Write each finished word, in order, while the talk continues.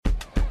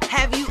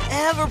Have you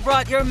ever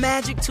brought your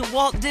magic to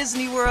Walt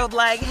Disney World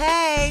like,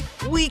 hey,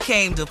 we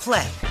came to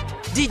play?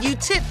 Did you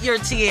tip your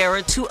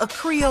tiara to a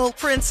Creole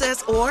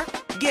princess or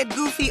get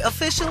goofy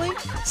officially?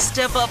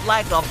 Step up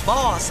like a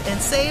boss and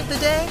save the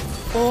day?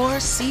 Or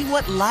see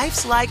what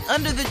life's like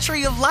under the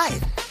tree of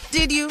life?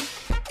 Did you?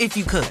 If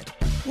you could.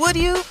 Would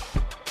you?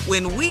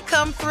 When we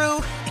come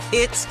through,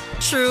 it's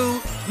true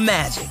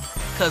magic.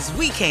 'Cause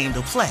we came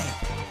to play.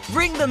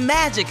 Bring the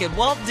magic at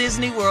Walt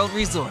Disney World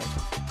Resort.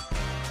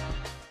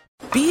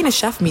 Being a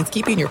chef means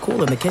keeping your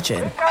cool in the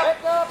kitchen.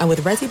 And with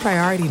Resi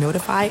Priority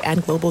Notify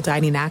and Global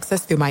Dining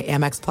Access through my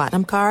Amex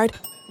Platinum card,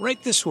 right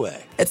this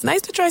way. It's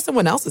nice to try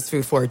someone else's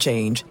food for a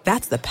change.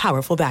 That's the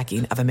powerful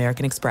backing of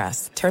American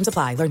Express. Terms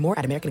apply. Learn more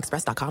at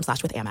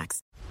americanexpress.com/withAmex.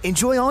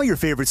 Enjoy all your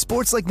favorite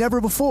sports like never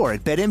before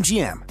at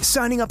BetMGM.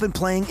 Signing up and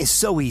playing is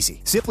so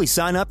easy. Simply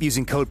sign up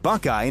using code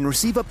Buckeye and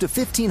receive up to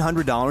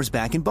 $1,500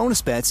 back in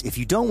bonus bets if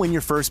you don't win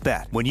your first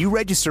bet. When you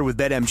register with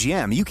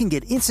BetMGM, you can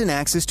get instant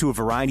access to a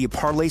variety of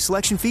parlay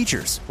selection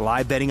features,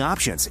 live betting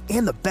options,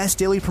 and the best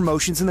daily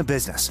promotions in the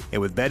business.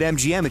 And with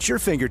BetMGM at your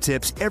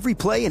fingertips, every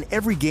play and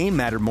every game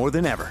matter more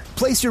than ever.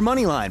 Place your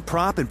moneyline,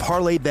 prop, and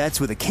parlay bets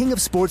with the king of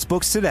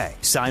sportsbooks today.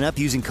 Sign up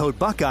using code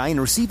Buckeye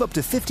and receive up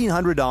to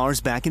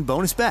 $1,500 back in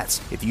bonus bets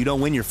if you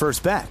don't win your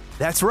first bet.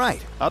 That's right,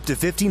 up to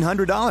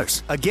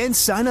 $1,500. Again,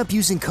 sign up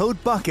using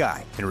code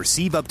Buckeye and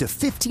receive up to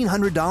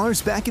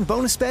 $1,500 back in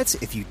bonus bets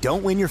if you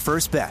don't win your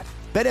first bet.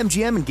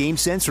 BetMGM and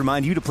GameSense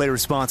remind you to play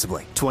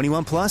responsibly.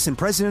 21 plus and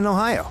present in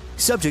Ohio.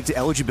 Subject to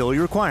eligibility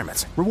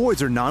requirements.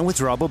 Rewards are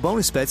non-withdrawable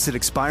bonus bets that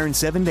expire in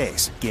 7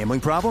 days. Gambling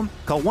problem?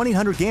 Call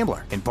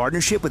 1-800-GAMBLER in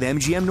partnership with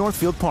MGM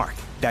Northfield Park.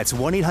 That's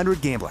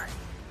 1-800-GAMBLER.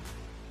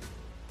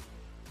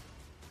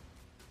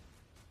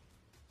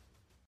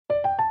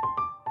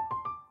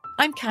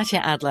 I'm Katya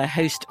Adler,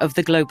 host of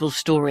The Global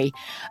Story.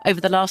 Over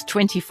the last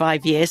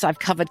 25 years, I've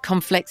covered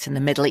conflicts in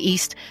the Middle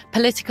East,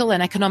 political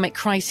and economic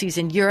crises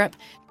in Europe,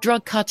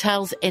 drug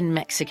cartels in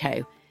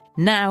Mexico.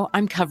 Now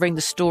I'm covering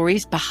the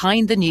stories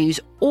behind the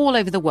news all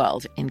over the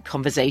world in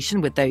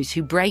conversation with those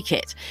who break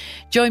it.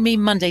 Join me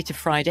Monday to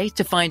Friday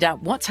to find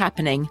out what's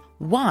happening,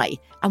 why,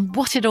 and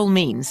what it all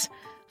means.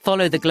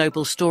 Follow The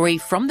Global Story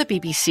from the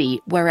BBC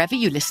wherever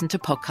you listen to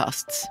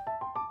podcasts.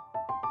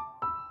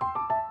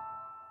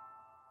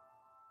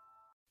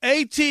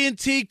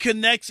 AT&T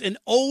connects an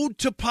ode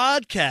to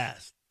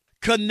podcast.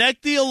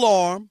 Connect the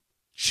alarm,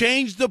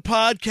 change the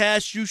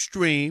podcast you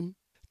stream,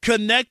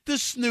 connect the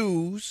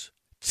snooze,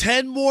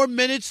 10 more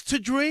minutes to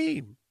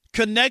dream.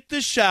 Connect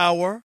the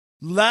shower,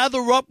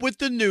 lather up with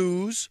the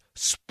news,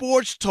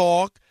 sports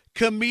talk,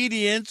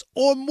 comedians,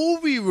 or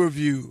movie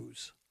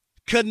reviews.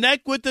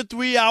 Connect with the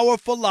 3-hour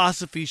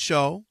philosophy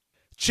show.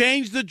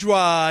 Change the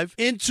drive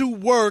into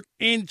work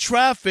in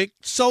traffic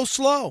so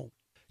slow.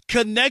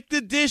 Connect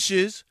the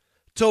dishes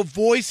to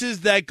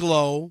voices that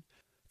glow.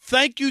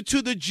 Thank you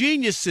to the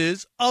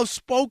geniuses of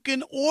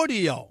spoken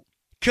audio.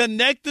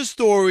 Connect the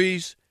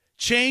stories,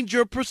 change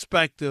your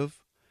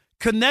perspective.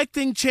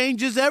 Connecting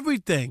changes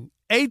everything.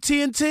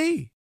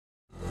 AT&T.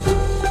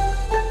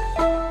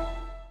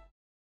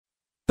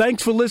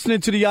 Thanks for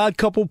listening to the Odd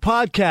Couple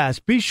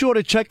podcast. Be sure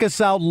to check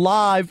us out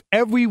live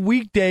every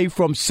weekday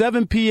from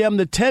 7 p.m.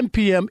 to 10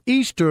 p.m.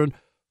 Eastern,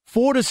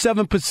 4 to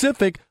 7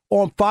 Pacific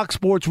on Fox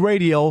Sports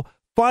Radio.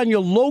 Find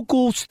your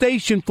local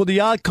station for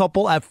The Odd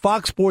Couple at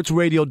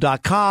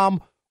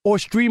foxsportsradio.com or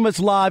stream us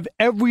live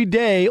every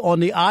day on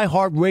the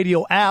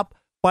iHeartRadio app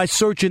by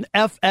searching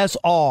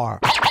FSR.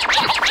 Now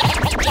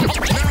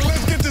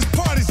let's get this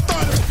party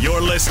started.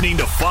 You're listening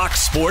to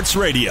Fox Sports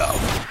Radio.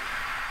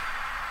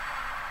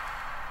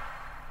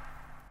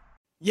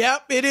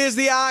 Yep, it is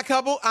The Odd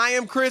Couple. I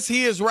am Chris,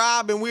 he is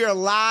Rob, and we are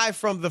live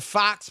from the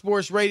Fox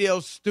Sports Radio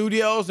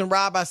studios. And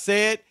Rob, I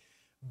said,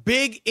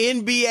 big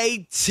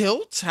NBA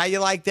tilt. How you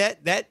like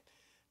that?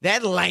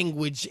 That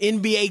language.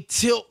 NBA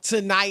tilt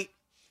tonight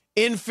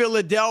in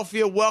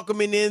Philadelphia,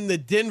 welcoming in the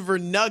Denver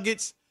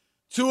Nuggets,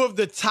 two of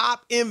the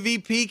top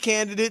MVP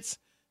candidates,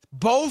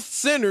 both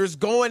centers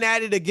going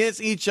at it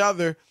against each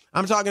other.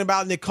 I'm talking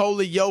about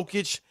Nikola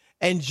Jokic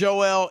and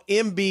Joel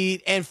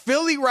Embiid. And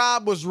Philly,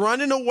 Rob, was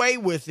running away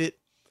with it,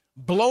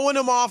 blowing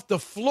them off the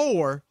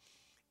floor.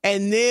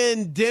 And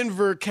then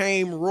Denver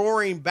came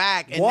roaring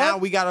back. And now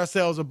we got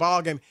ourselves a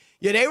ball game.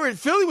 Yeah,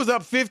 Philly was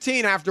up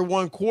 15 after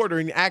one quarter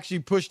and actually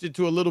pushed it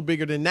to a little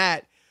bigger than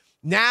that.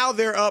 Now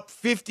they're up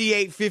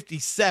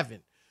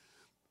 58-57.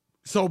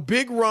 So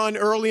big run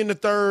early in the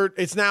third.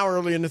 It's now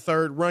early in the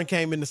third. Run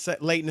came in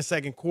late in the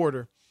second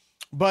quarter.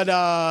 But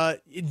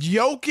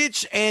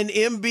Jokic and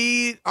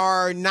Embiid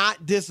are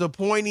not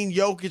disappointing.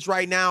 Jokic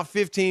right now,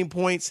 15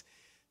 points,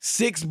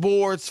 6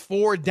 boards,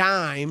 4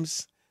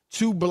 dimes,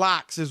 2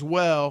 blocks as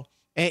well.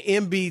 And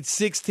Embiid,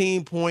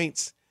 16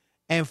 points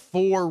and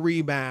 4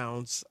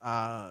 rebounds,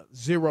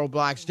 0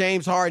 blocks.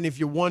 James Harden, if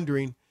you're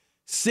wondering,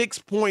 6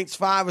 points,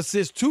 5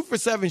 assists, 2 for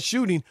 7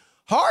 shooting.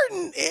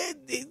 Harden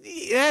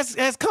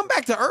has come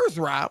back to earth,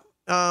 Rob.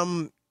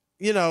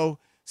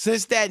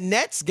 Since that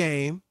Nets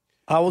game.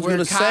 I was going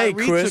to say,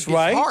 Chris,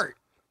 right?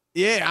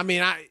 Yeah, I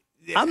mean,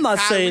 I'm not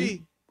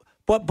saying,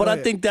 But I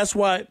think that's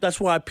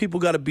why people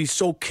got to be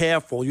so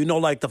careful. You know,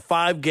 like the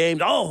 5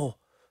 games. Oh,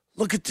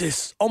 look at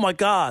this. Oh, my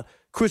God.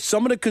 Chris,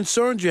 some of the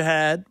concerns you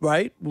had,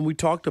 right, when we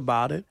talked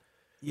about it.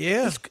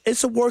 Yeah.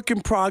 It's a work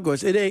in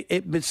progress.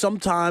 But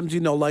sometimes, you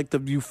know, like the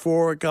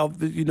euphoric of,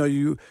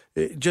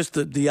 just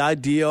the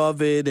idea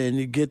of it, and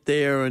you get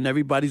there and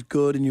everybody's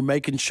good and you're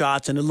making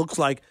shots and it looks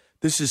like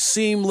this is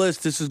seamless,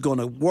 this is going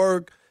to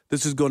work,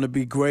 this is going to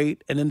be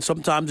great. And then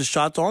sometimes the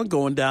shots aren't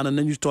going down and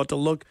then you start to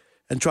look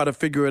and try to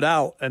figure it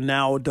out, and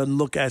now it doesn't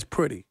look as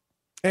pretty.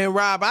 And,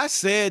 Rob, I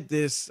said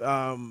this,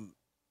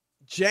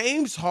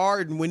 James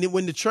Harden,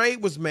 when the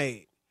trade was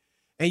made,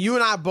 and you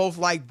and I both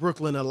liked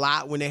Brooklyn a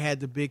lot when they had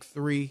the big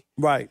 3.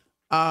 Right.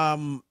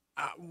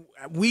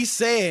 We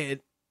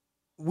said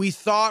we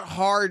thought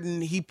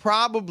Harden, he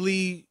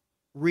probably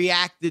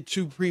reacted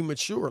too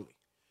prematurely.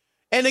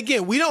 And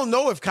again, we don't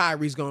know if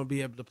Kyrie's going to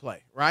be able to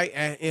play, right,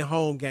 in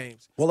home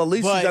games. Well, at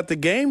least he's got the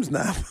games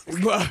now.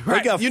 Right.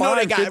 They got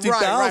fined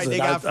 50,000. They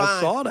got fined.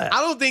 I saw that. I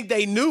don't think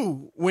they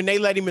knew when they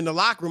let him in the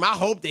locker room. I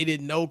hope they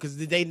didn't know, because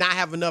did they not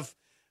have enough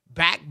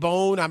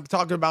backbone? I'm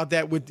talking about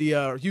that with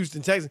the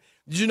Houston Texans.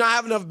 Did you not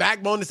have enough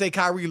backbone to say,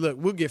 Kyrie, look,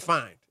 we'll get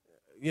fined?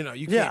 You know,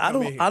 you can't.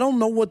 Yeah, I don't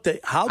know what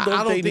how don't they know?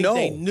 I don't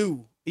think they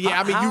knew. Yeah,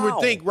 I mean, you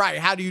would think, right?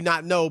 How do you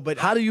not know? But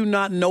how do you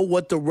not know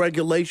what the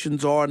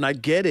regulations are? And I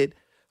get it.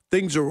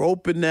 Things are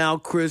open now,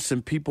 Chris,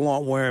 and people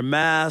aren't wearing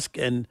masks,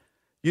 and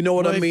you know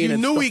what I mean? If you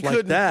knew he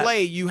couldn't like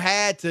play, you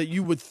had to.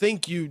 You would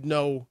think you'd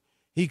know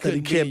he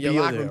couldn't be in your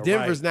locker room.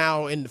 Denver's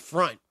now in the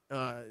front.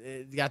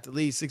 Got the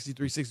lead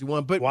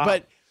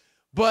 63-61.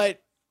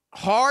 But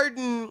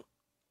Harden,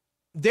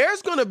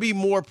 there's going to be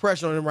more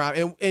pressure on him, Rob.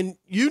 And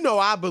you know,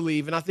 I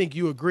believe, and I think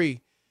you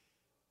agree,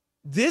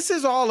 this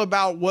is all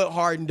about what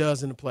Harden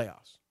does in the playoffs.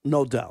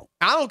 No doubt.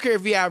 I don't care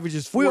if he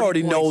averages 40 We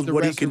already points know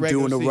what he can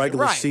do in the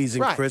regular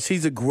season, Chris.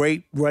 He's a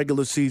great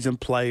regular season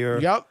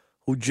player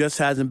who just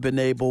hasn't been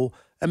able.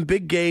 And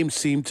big games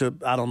seem to,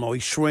 I don't know,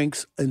 he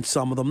shrinks in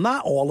some of them.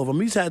 Not all of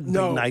them. He's had big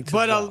nights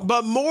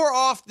but more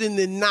often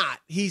than not,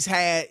 he's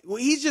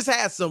just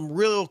had some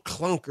real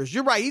clunkers.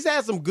 You're right. He's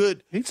had some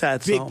good big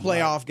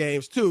playoff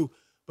games too.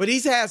 But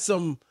he's had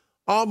some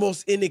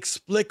almost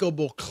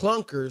inexplicable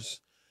clunkers.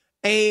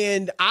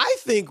 And I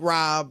think,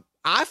 Rob,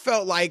 I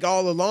felt like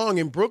all along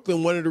in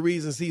Brooklyn, one of the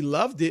reasons he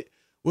loved it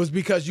was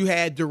because you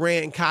had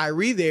Durant and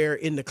Kyrie there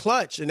in the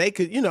clutch, and they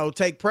could,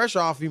 take pressure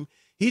off him.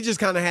 He just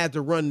kind of had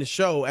to run the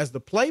show as the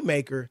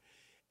playmaker.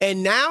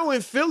 And now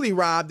in Philly,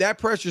 Rob, that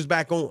pressure's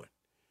back on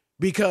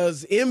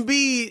because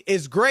Embiid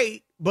is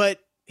great,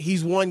 but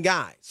he's one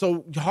guy.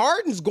 So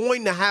Harden's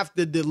going to have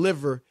to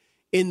deliver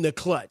in the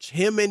clutch,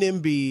 him and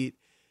Embiid.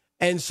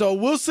 And so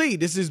we'll see.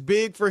 This is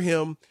big for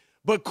him.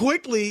 But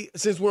quickly,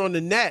 since we're on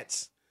the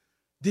Nets,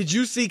 did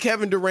you see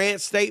Kevin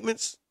Durant's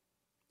statements?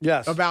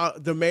 Yes.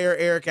 About the mayor,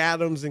 Eric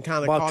Adams, and kind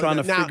of about trying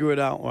to figure it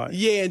out. Right.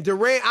 Yeah, and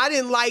Durant, I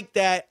didn't like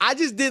that. I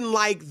just didn't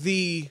like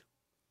the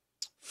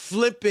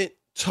flippant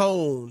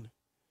tone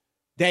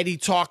that he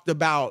talked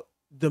about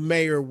the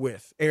mayor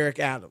with, Eric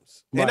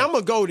Adams. Right. And I'm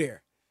going to go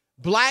there.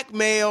 Black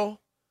male,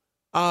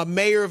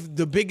 mayor of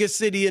the biggest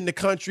city in the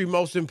country,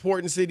 most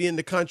important city in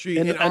the country,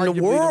 and arguably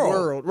the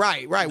world.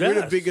 Right. Yes.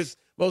 We're the biggest,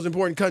 most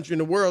important country in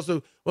the world.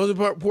 So most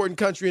important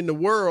country in the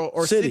world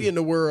or city in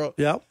the world.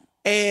 Yep.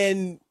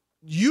 And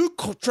you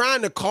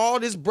trying to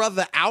call this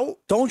brother out?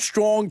 Don't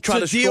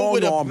try to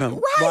strong arm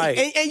him.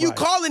 Right. And you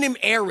calling him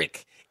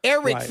Eric.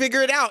 Eric,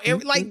 figure it out.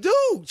 Eric, like,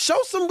 dude, show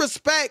some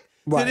respect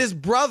to this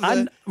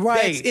brother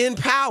that's in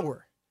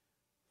power.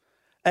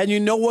 And you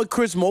know what,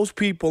 Chris? Most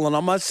people, and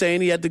I'm not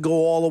saying he had to go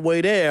all the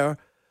way there,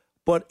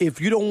 but if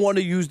you don't want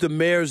to use the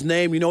mayor's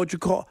name, you know what you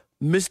call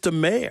Mr.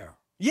 Mayor.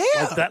 Yeah.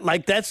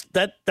 That's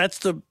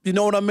the, you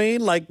know what I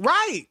mean? Like,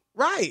 right.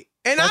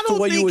 And that's I don't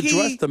the way think you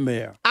address the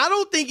mayor. I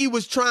don't think he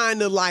was trying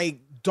to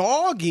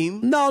dog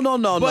him.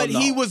 No. But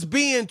he was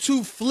being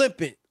too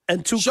flippant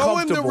and too show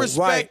him the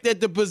respect that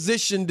the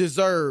position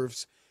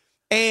deserves.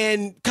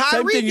 And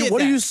Kyrie did that. What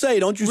do you say?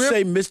 Don't you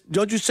say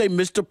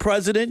Mr.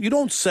 President? You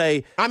don't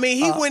say. I mean,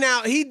 he went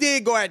out. He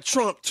did go at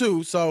Trump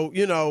too. So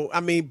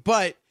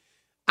but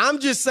I'm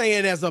just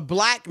saying, as a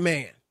black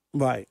man,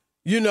 right?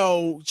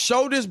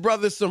 Show this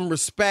brother some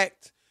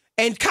respect.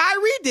 And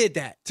Kyrie did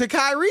that. To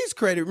Kyrie's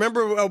credit,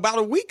 remember about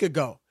a week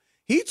ago,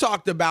 he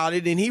talked about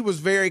it and he was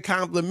very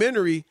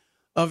complimentary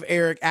of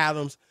Eric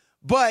Adams.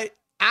 But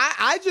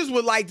I just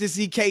would like to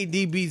see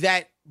KD be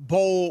that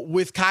bold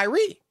with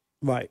Kyrie.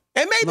 Right.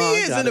 And maybe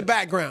he is in the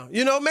background.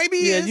 Maybe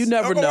he is. Yeah, you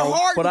never know.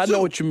 But I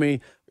know what you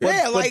mean.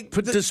 But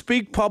to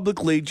speak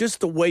publicly, just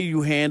the way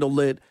you handle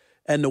it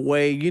and the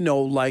way,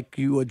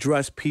 you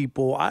address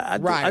people,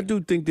 I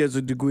do think there's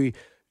a degree.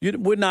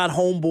 We're not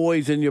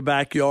homeboys in your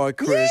backyard,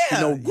 Chris,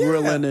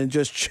 grilling and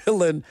just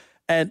chilling,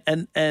 and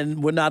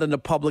we're not in the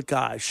public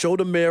eye. Show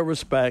the mayor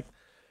respect.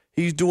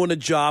 He's doing a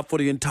job for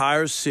the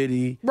entire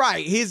city.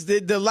 Right.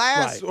 The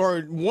last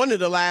or one of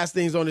the last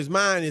things on his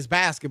mind is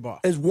basketball.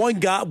 There's one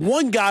guy on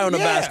the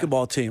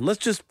basketball team. Let's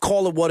just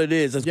call it what it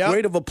is. As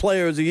great of a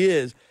player as he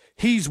is,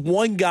 he's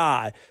one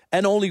guy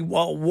and only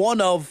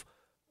one of,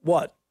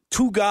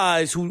 two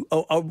guys who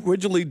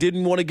originally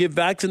didn't want to get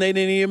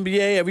vaccinated in the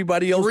NBA.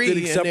 Everybody else did,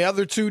 except and the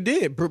other two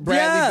did.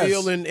 Bradley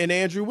Beal and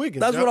Andrew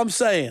Wiggins. That's what I'm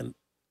saying.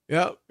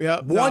 Yep.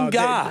 One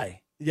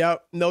guy.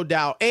 Yep, no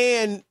doubt.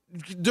 And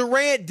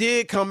Durant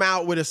did come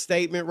out with a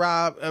statement,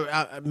 Rob.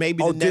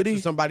 Maybe the Nets or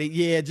somebody.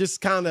 Yeah,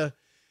 just kind of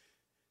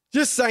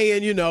just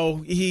saying,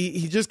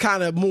 he just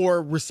kind of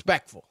more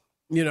respectful.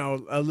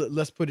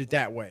 Let's put it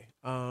that way.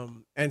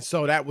 And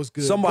so that was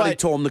good. Somebody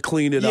told him to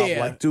clean it up.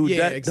 Like, dude,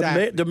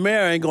 exactly. the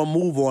mayor ain't going to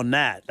move on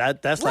that.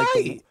 That's like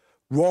the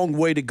wrong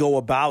way to go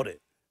about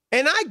it.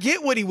 And I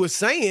get what he was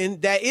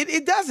saying, that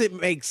it doesn't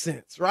make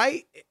sense,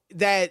 right?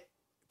 That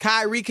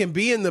Kyrie can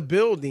be in the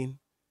building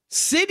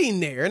sitting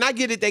there. And I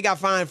get it, they got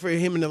fined for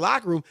him in the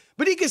locker room,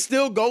 but he can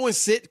still go and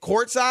sit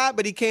courtside,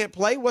 but he can't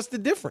play. What's the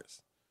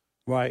difference?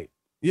 Right.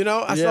 So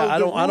I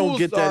don't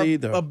get that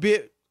either. A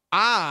bit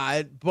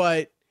odd,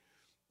 but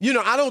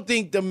I don't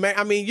think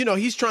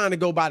he's trying to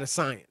go by the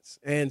science.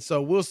 And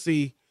so we'll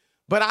see.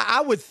 But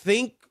I would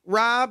think,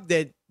 Rob,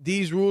 that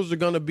these rules are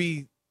going to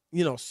be,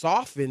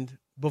 softened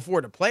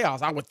before the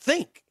playoffs. I would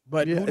think,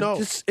 but who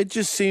knows? It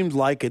just seems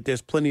like it.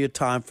 There's plenty of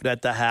time for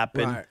that to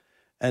happen. Right.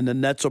 And the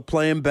Nets are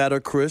playing better,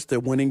 Chris. They're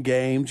winning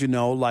games,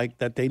 like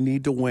that they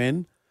need to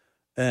win.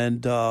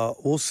 And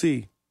we'll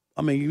see.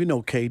 I mean,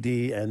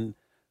 KD and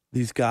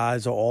these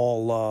guys are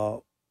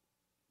all,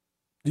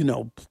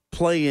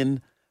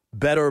 playing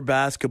better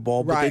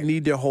basketball, but they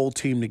need their whole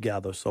team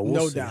together. So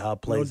we'll see how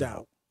it plays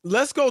out.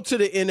 Let's go to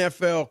the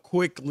NFL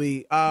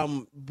quickly.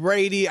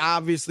 Brady,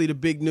 obviously the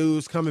big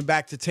news, coming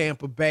back to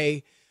Tampa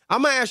Bay.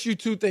 I'm going to ask you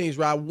two things,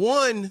 Rob.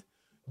 One,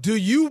 do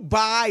you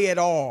buy at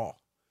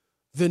all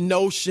the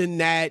notion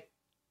that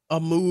a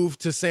move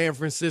to San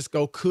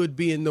Francisco could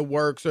be in the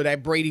works, or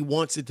that Brady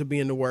wants it to be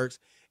in the works?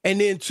 And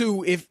then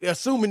two,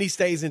 assuming he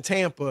stays in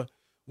Tampa,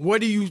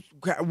 what do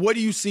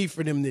you see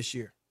for them this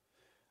year?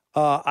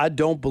 I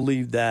don't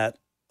believe that.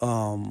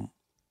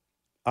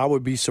 I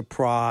would be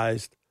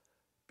surprised,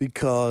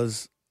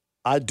 because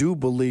I do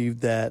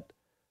believe that,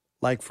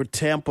 like, for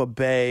Tampa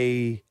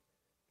Bay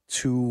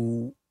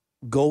to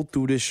go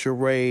through this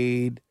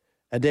charade,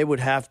 and they would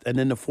have, and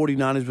then the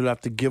 49ers would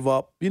have to give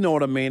up. You know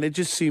what I mean? It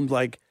just seems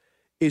like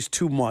it's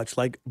too much.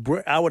 Like,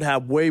 I would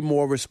have way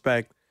more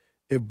respect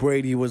if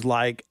Brady was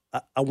like,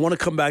 I want to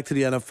come back to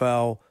the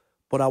NFL,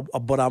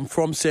 but I'm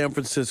from San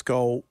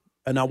Francisco,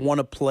 and I want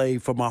to play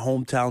for my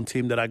hometown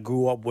team that I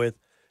grew up with,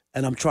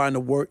 and I'm trying to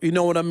work. You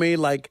know what I mean?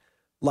 Like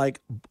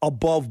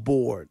above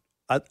board.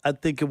 I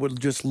think it would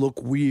just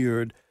look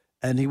weird,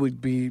 and he would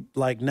be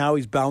like, now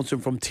he's bouncing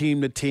from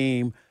team to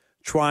team,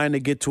 trying to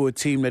get to a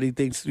team that he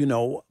thinks,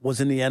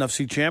 was in the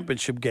NFC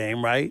Championship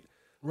game, right?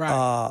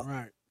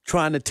 Right.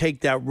 Trying to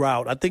take that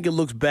route. I think it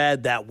looks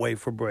bad that way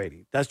for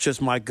Brady. That's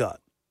just my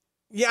gut.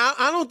 Yeah,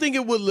 I don't think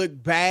it would look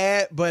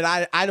bad, but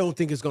I don't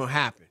think it's going to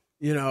happen.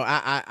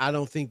 I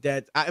don't think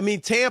that. I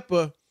mean,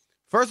 Tampa,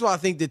 first of all, I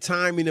think the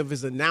timing of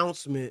his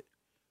announcement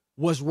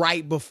was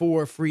right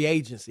before free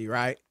agency,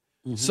 right?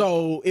 Mm-hmm.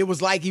 So it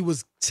was like he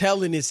was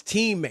telling his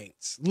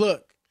teammates,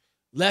 look,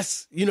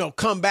 let's,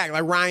 come back,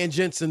 like Ryan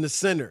Jensen, the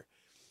center,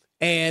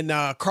 and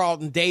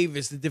Carlton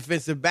Davis, the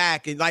defensive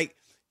back, and like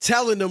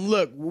telling them,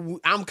 look,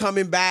 I'm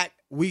coming back.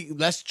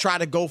 Let's try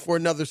to go for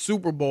another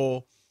Super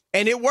Bowl.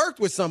 And it worked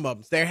with some of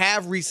them. They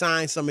have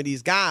re-signed some of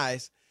these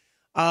guys.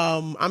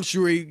 I'm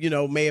sure he,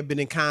 may have been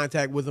in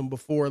contact with them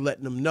before,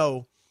 letting them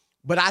know.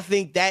 But I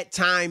think that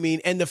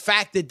timing and the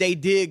fact that they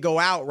did go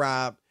out,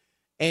 Rob,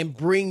 and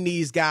bring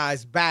these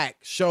guys back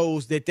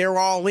shows that they're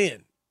all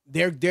in.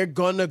 They're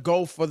gonna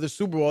go for the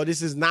Super Bowl.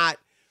 This is not,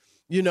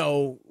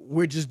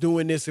 we're just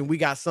doing this and we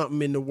got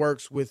something in the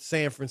works with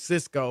San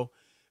Francisco.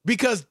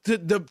 Because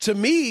to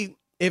me,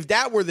 if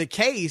that were the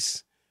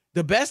case,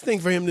 the best thing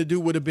for him to do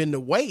would have been to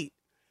wait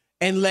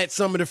and let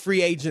some of the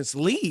free agents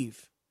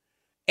leave.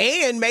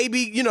 And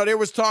maybe, there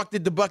was talk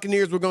that the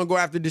Buccaneers were going to go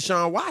after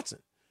Deshaun Watson.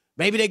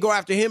 Maybe they go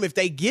after him. If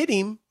they get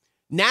him,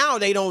 now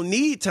they don't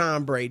need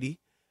Tom Brady.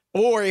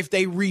 Or if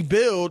they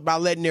rebuild by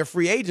letting their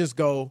free agents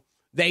go,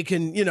 they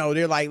can,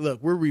 they're like,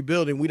 look, we're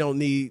rebuilding. We don't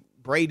need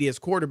Brady as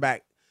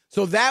quarterback.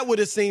 So that would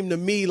have seemed to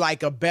me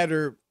like a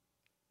better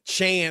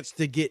chance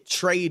to get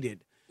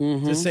traded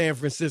to San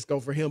Francisco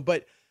for him.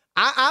 But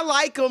I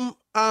like him.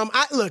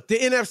 Look, the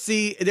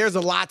NFC, there's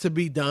a lot to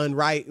be done,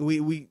 right?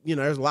 We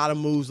there's a lot of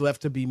moves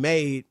left to be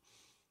made,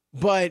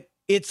 but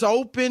it's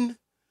open.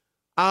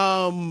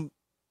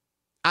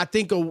 I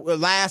think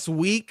last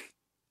week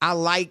I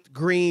liked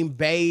Green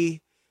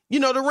Bay.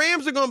 The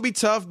Rams are going to be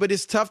tough, but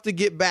it's tough to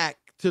get back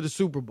to the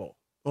Super Bowl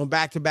on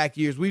back-to-back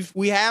years.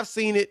 We have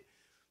seen it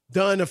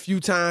done a few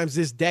times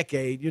this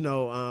decade.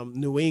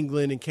 New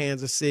England and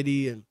Kansas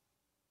City, and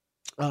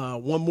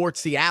one more,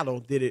 Seattle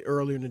did it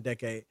earlier in the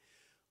decade.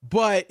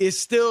 But it's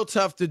still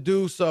tough to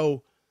do.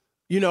 So,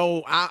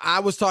 I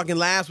was talking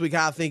last week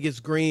how I think it's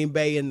Green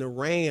Bay and the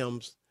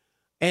Rams,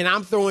 and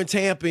I'm throwing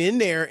Tampa in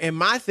there. And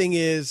my thing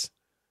is,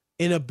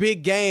 in a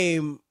big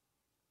game,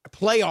 a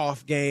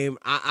playoff game,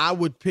 I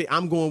would pick.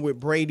 I'm going with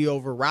Brady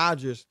over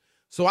Rodgers.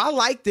 So I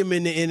like them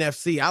in the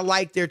NFC. I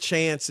like their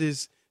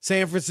chances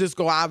San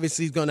Francisco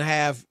obviously is going to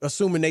have,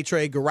 assuming they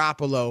trade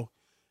Garoppolo,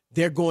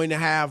 they're going to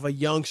have a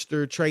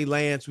youngster, Trey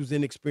Lance, who's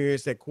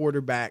inexperienced at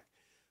quarterback.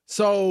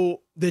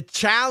 So the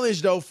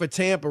challenge, though, for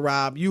Tampa,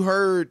 Rob, you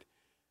heard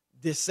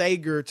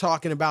DeSager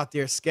talking about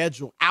their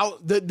schedule.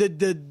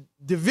 The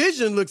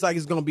division looks like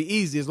it's going to be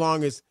easy as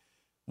long as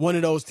one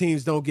of those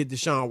teams don't get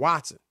Deshaun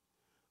Watson.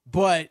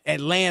 But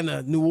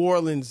Atlanta, New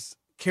Orleans,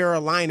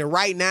 Carolina,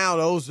 right now,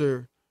 those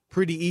are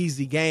pretty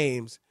easy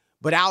games.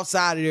 But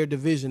outside of their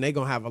division, they're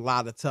going to have a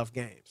lot of tough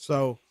games.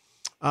 So,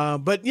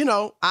 but,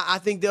 I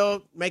think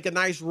they'll make a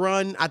nice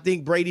run. I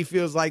think Brady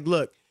feels like,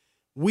 look,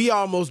 we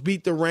almost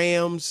beat the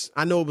Rams.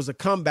 I know it was a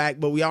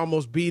comeback, but we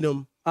almost beat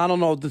them. I don't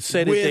know to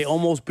say that they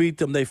almost beat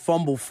them. They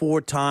fumbled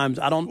 4 times.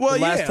 I don't. Well, the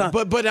last time,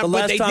 but the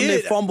last they time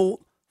did. they fumbled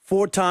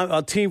 4 times,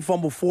 a team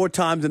fumbled 4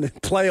 times in a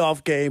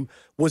playoff game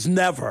was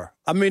never.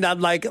 I mean, I'd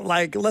like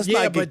let's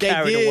not get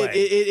carried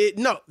away.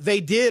 No,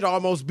 they did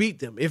almost beat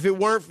them. If it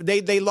weren't,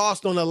 they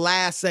lost on the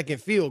last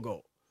second field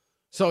goal.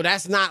 So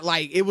that's not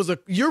like it was a.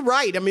 You're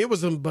right. I mean, it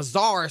was some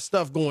bizarre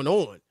stuff going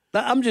on.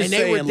 I'm just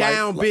saying, and they were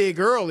down big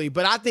early.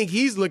 But I think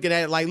he's looking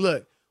at it like,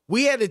 look,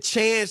 we had a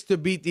chance to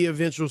beat the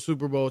eventual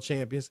Super Bowl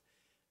champions,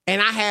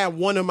 and I had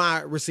one of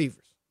my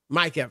receivers,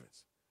 Mike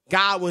Evans.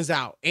 Godwin's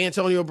out.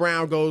 Antonio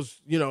Brown goes,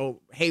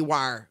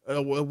 haywire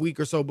a week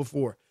or so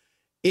before.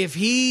 If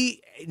he's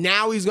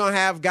going to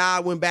have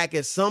Godwin back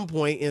at some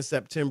point in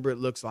September, it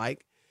looks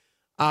like.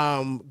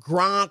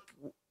 Gronk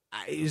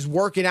is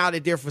working out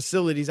at their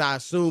facilities. I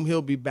assume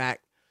he'll be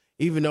back,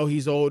 even though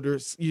he's older.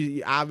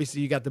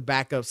 Obviously, you got the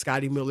backup,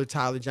 Scotty Miller,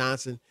 Tyler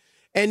Johnson.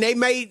 And they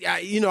made,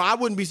 I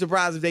wouldn't be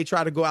surprised if they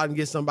try to go out and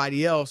get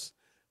somebody else.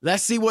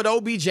 Let's see what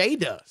OBJ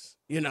does.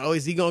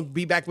 Is he going to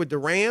be back with the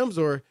Rams,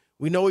 or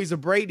we know he's a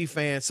Brady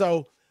fan?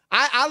 So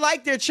I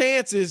like their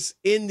chances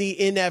in the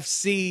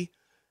NFC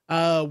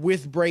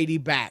with Brady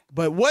back.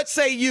 But what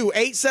say you?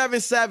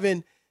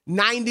 877-99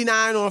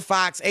 on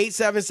Fox,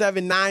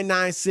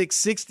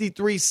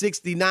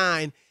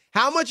 877-996-6369.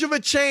 How much of a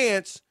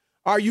chance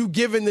are you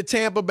giving the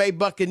Tampa Bay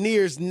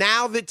Buccaneers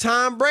now that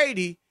Tom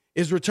Brady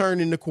is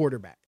returning the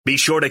quarterback? Be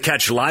sure to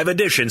catch live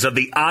editions of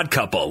The Odd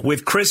Couple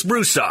with Chris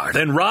Broussard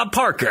and Rob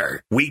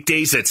Parker.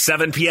 Weekdays at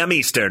 7 p.m.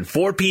 Eastern,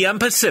 4 p.m.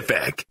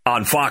 Pacific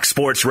on Fox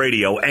Sports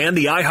Radio and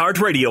the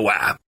iHeartRadio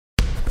app.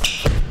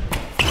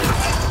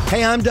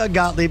 Hey, I'm Doug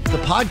Gottlieb. The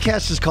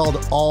podcast is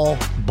called All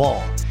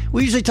Ball.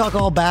 We usually talk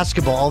all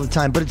basketball all the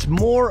time, but it's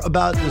more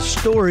about the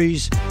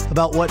stories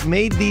about what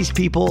made these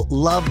people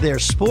love their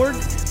sport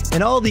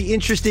and all the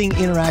interesting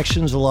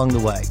interactions along the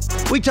way.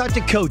 We talk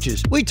to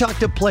coaches. We talk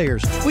to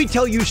players. We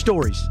tell you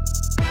stories.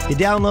 You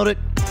download it.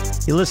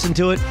 You listen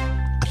to it.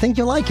 I think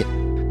you'll like it.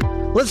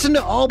 Listen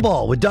to All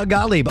Ball with Doug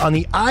Gottlieb on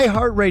the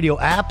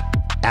iHeartRadio app,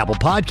 Apple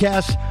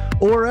Podcasts,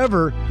 or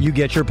wherever you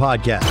get your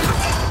podcasts.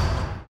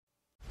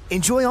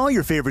 Enjoy all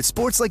your favorite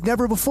sports like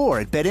never before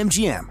at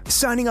BetMGM.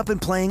 Signing up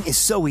and playing is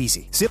so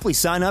easy. Simply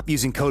sign up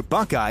using code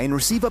Buckeye and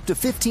receive up to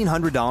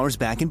 $1,500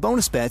 back in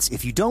bonus bets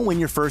if you don't win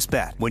your first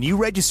bet. When you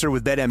register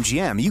with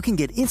BetMGM, you can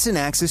get instant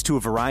access to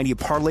a variety of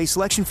parlay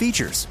selection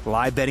features,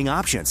 live betting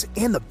options,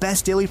 and the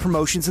best daily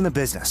promotions in the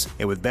business.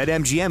 And with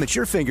BetMGM at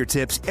your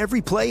fingertips, every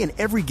play and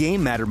every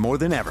game matter more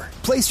than ever.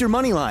 Place your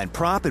moneyline,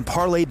 prop, and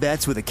parlay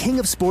bets with the king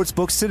of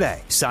sportsbooks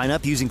today. Sign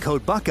up using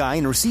code Buckeye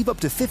and receive up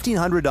to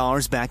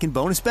 $1,500 back in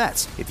bonus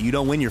bets if you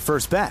don't win your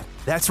first bet.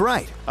 That's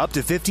right, up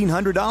to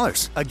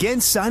 $1,500. Again,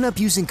 sign up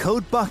using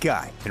code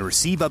Buckeye and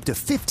receive up to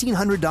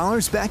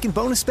 $1,500 back in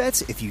bonus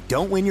bets if you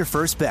don't win your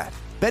first bet.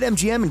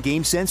 BetMGM and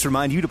GameSense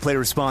remind you to play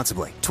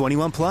responsibly.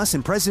 21 plus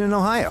and present in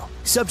Ohio.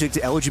 Subject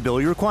to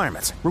eligibility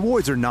requirements.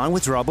 Rewards are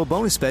non-withdrawable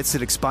bonus bets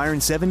that expire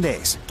in 7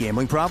 days.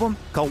 Gambling problem?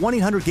 Call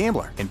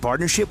 1-800-GAMBLER in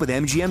partnership with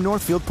MGM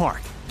Northfield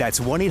Park. That's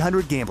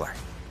 1-800-GAMBLER.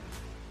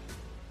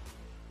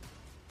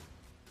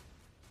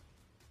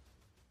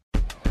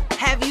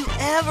 Have you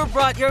ever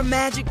brought your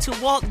magic to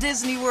Walt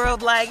Disney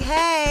World like,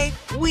 hey,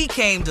 we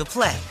came to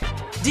play?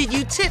 Did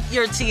you tip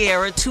your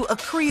tiara to a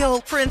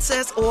Creole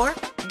princess or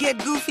get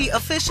goofy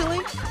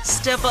officially?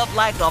 Step up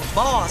like a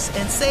boss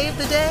and save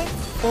the day?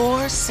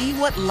 Or see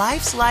what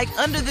life's like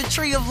under the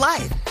tree of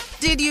life?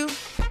 Did you?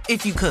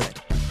 If you could.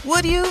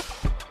 Would you?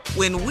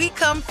 When we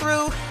come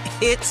through,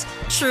 it's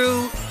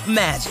true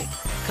magic.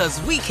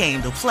 'Cause we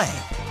came to play.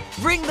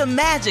 Bring the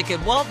magic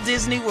at Walt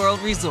Disney World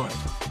Resort.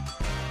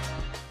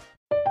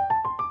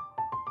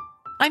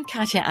 I'm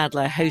Katya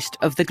Adler, host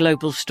of The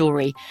Global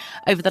Story.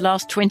 Over the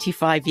last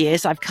 25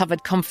 years, I've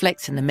covered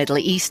conflicts in the Middle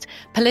East,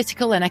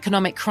 political and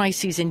economic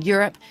crises in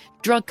Europe,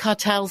 drug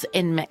cartels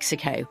in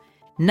Mexico.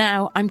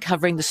 Now I'm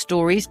covering the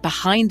stories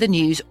behind the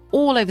news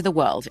all over the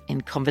world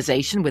in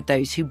conversation with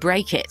those who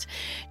break it.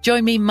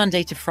 Join me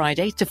Monday to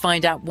Friday to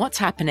find out what's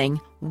happening,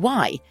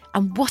 why,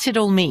 and what it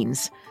all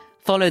means.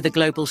 Follow The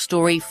Global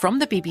Story from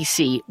the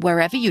BBC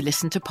wherever you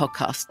listen to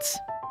podcasts.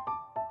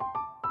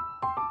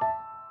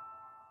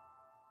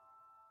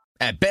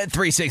 At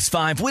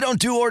Bet365, we don't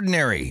do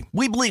ordinary.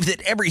 We believe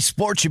that every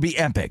sport should be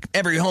epic.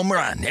 Every home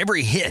run,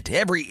 every hit,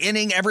 every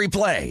inning, every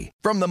play.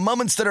 From the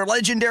moments that are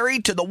legendary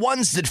to the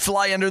ones that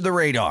fly under the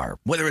radar.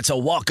 Whether it's a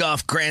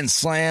walk-off grand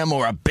slam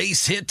or a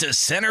base hit to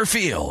center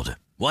field.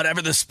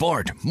 Whatever the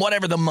sport,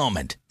 whatever the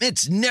moment.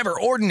 It's never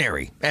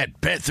ordinary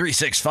at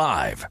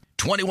Bet365.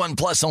 21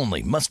 plus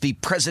only. Must be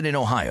present in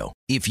Ohio.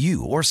 If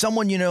you or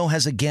someone you know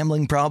has a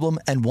gambling problem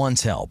and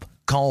wants help,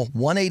 call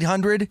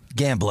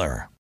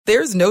 1-800-GAMBLER.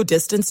 There's no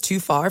distance too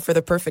far for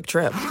the perfect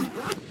trip.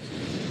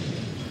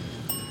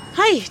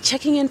 Hi,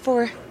 checking in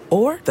for...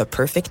 Or the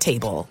perfect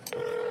table.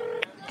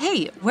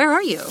 Hey, where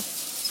are you?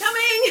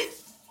 Coming!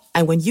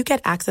 And when you get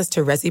access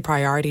to Resi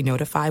Priority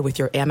Notify with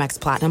your Amex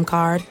Platinum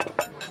card...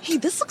 Hey,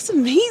 this looks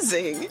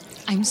amazing.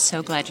 I'm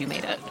so glad you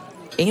made it.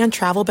 And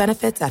travel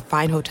benefits at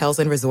fine hotels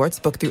and resorts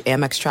booked through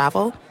Amex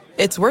Travel,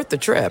 it's worth the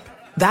trip.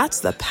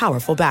 That's the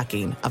powerful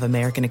backing of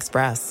American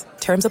Express.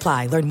 Terms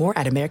apply. Learn more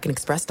at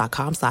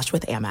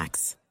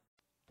americanexpress.com/withAmex.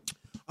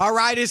 All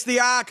right, it's the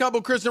Odd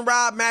Couple, Chris and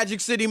Rob,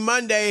 Magic City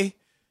Monday.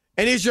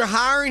 And is your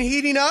hiring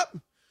heating up?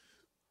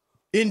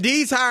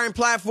 Indeed's hiring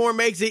platform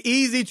makes it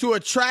easy to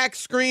attract,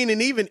 screen,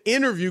 and even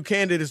interview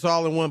candidates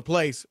all in one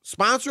place.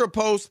 Sponsor a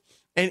post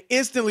and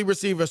instantly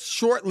receive a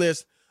short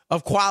list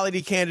of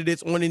quality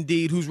candidates on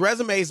Indeed whose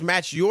resumes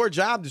match your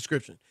job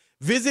description.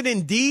 Visit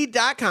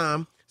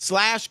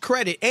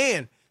Indeed.com/credit.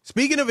 And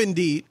speaking of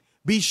Indeed,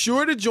 be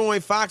sure to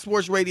join Fox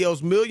Sports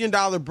Radio's $1 Million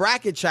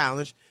Bracket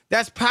Challenge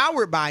that's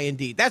powered by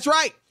Indeed. That's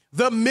right,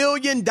 the $1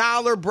 Million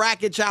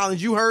Bracket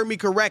Challenge. You heard me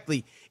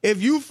correctly.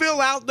 If you fill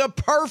out the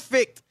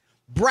perfect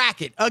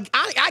bracket,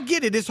 I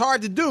get it, it's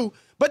hard to do,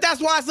 but that's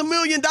why it's $1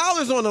 million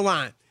on the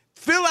line.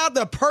 Fill out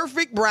the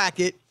perfect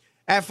bracket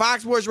at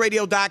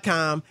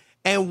foxsportsradio.com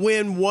and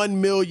win $1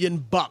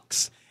 million.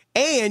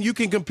 And you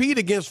can compete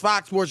against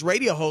Fox Sports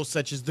Radio hosts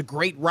such as the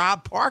great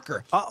Rob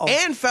Parker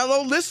and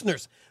fellow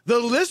listeners. The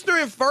listener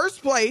in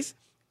first place,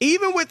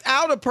 even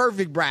without a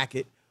perfect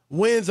bracket,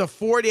 wins a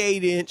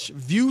 48-inch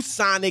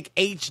ViewSonic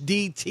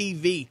HD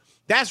TV.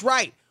 That's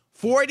right,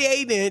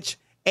 48-inch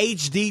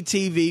HD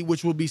TV,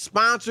 which will be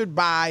sponsored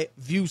by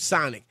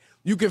ViewSonic.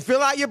 You can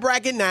fill out your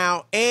bracket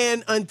now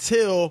and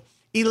until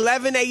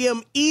 11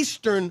 a.m.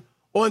 Eastern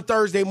on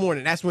Thursday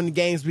morning. That's when the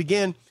games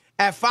begin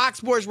at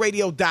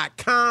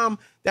foxsportsradio.com.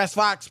 That's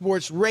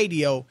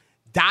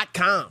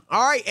foxsportsradio.com.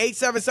 All right,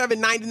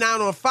 877-99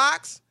 on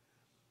Fox.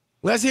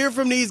 Let's hear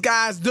from these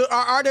guys.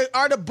 Are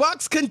the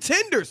Bucs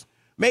contenders?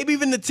 Maybe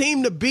even the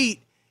team to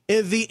beat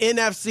in the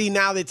NFC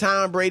now that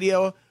Tom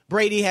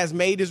Brady has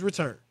made his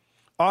return.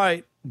 All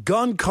right,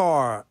 Gun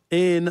Car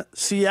in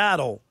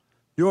Seattle.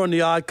 You're on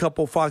the Odd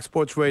Couple, Fox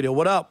Sports Radio.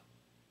 What up?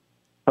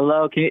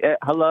 Hello.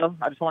 Hello.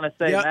 I just want to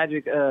say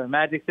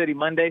Magic City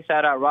Monday.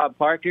 Shout out Rob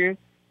Parker.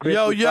 Chris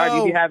Broussard,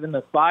 you be having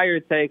the fire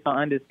takes on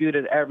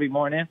Undisputed every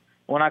morning.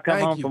 When I come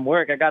home from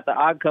work, I got the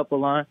Odd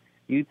Couple on.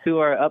 You two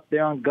are up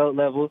there on GOAT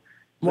level.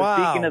 Wow.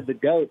 So speaking of the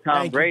GOAT,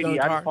 Tom Brady,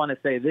 I just want to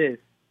say this.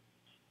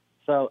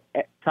 So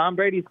Tom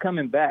Brady's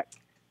coming back.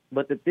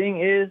 But the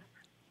thing is,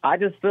 I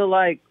just feel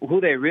like who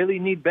they really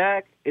need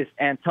back is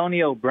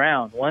Antonio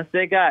Brown. Once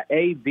they got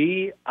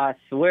AB, I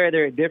swear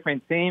they're a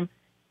different team.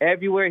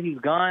 Everywhere he's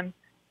gone,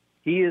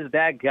 he is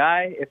that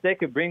guy. If they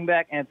could bring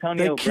back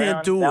Antonio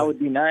Brown, that would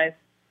be nice.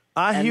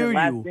 I hear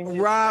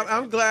you. Rob,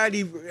 I'm glad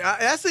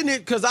that's in it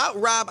because I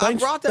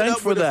brought that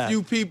up with a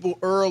few people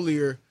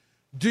earlier.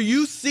 Do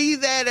you see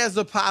that as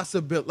a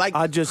possibility? Like,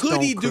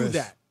 could he do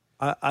that?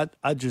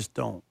 I just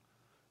don't.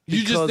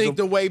 You just think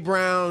the way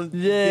Brown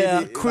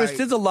did it, Chris,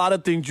 there's a lot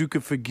of things you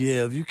could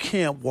forgive. You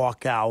can't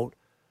walk out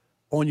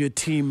on your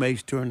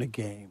teammates during the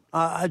game.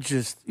 I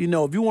just,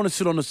 if you want to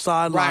sit on the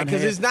sideline. Right,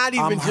 because it's not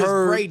even just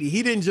Brady.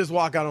 He didn't just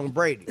walk out on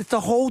Brady. It's the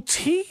whole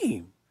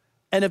team.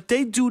 And if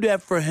they do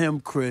that for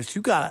him, Chris,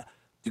 you got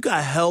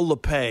hell to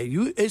pay.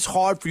 It's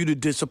hard for you to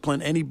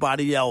discipline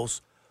anybody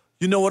else.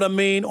 You know what I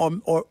mean?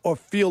 Or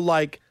feel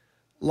like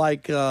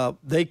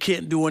they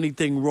can't do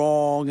anything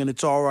wrong and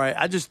it's all right.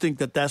 I just think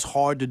that's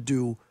hard to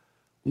do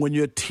when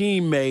your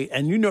teammate,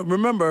 and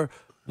remember,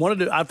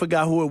 I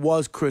forgot who it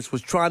was, Chris,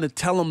 was trying to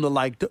tell him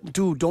to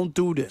dude, don't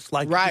do this.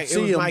 Like, right, it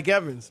was Mike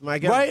Evans.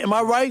 Right? Am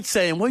I right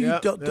saying,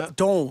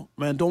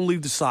 don't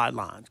leave the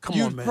sidelines. Come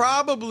on, man. You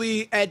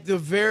probably, at the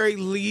very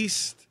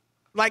least,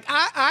 like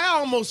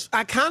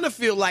I kind of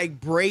feel like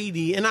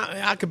Brady, and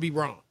I could be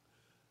wrong,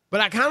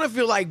 but I kind of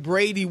feel like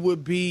Brady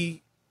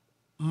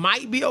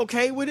might be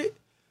okay with it,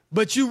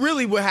 but you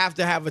really would have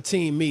to have a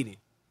team meeting.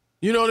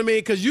 You know what I mean?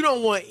 Because you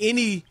don't want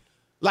any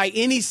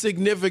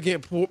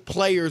significant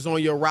players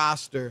on your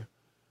roster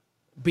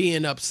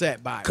being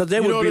upset by it. Because they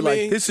would be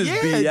like, this is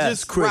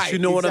BS, Chris. Right, you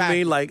know what I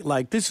mean?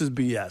 Like this is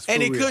BS.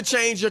 And it could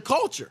change your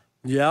culture.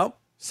 Yep.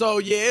 So,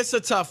 it's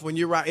a tough one.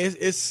 You're right.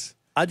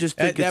 I just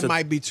think that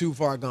might be too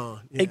far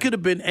gone. Yeah. It could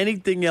have been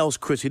anything else,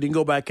 Chris. He didn't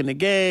go back in the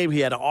game. He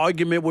had an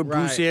argument with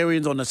Bruce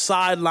Arians on the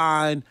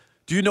sideline.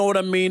 Do you know what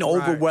I mean?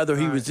 Over whether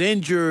he was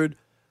injured.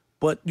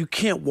 But you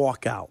can't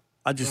walk out.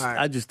 I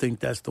just think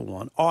that's the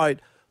one. All right,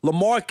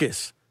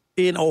 LaMarcus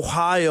in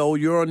Ohio.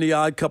 You're on the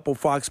Odd Couple,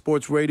 Fox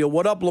Sports Radio.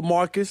 What up,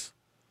 LaMarcus?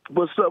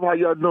 What's up? How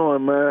y'all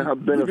doing, man?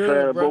 I've been a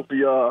fan of both of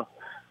y'all.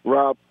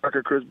 Rob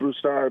Parker, Chris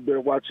Broussard. I've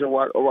been watch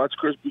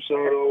Chris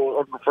Broussard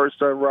on the first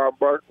time. Rob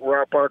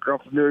Parker, I'm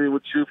familiar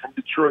with you from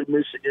Detroit,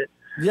 Michigan.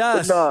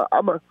 Yes.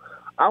 But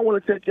I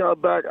want to take y'all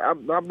back.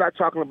 I'm not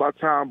talking about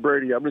Tom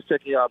Brady. I'm just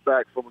taking y'all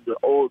back from the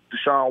old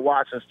Deshaun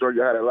Watson story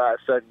you had at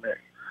last segment.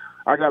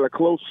 I got a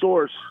close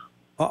source.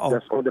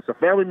 That's a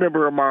family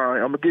member of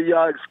mine. I'm going to give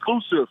y'all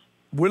exclusive.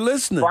 We're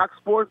listening. Fox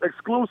Sports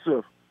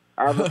exclusive.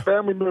 I have a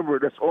family member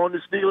that's on the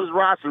Steelers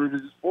roster. This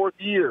is his fourth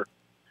year.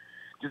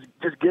 Just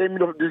gave me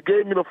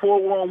the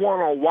 411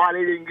 on why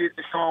they didn't get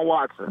Deshaun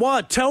Watson.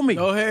 What? Tell me.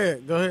 Go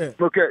ahead.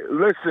 Okay,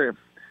 listen.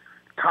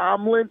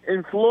 Tomlin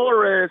and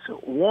Flores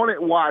wanted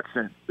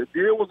Watson. The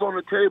deal was on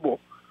the table.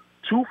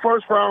 2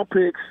 first-round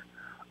picks,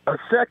 a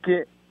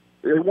second.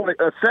 They wanted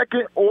a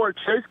second or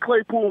Chase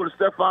Claypool and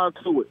Stephon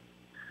Tuitt.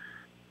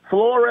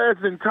 Flores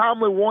and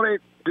Tomlin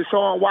wanted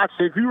Deshaun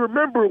Watson. If you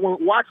remember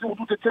when Watson was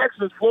with the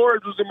Texans,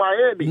 Flores was in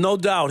Miami. No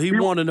doubt. He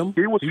wanted him.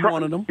 He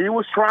wanted him. He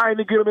was trying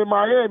to get him in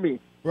Miami.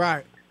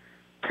 Right.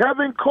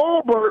 Kevin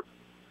Colbert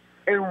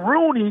and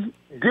Rooney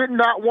did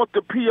not want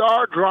the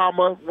PR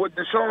drama with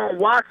Deshaun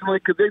Watson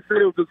because they said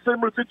it was a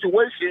similar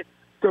situation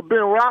to Ben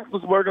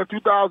Roethlisberger in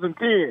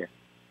 2010.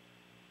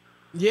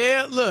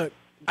 Yeah, look,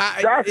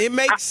 it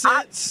makes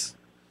sense.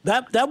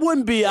 That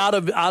wouldn't be out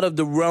of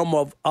the realm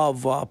of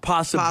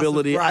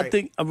possibility. Right. I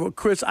think,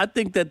 Chris,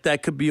 that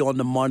could be on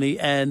the money.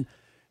 And,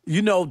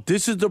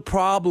 this is the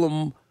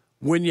problem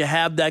when you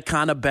have that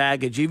kind of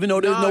baggage. Even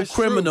though there's no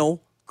criminal,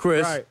 true.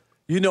 Chris, right.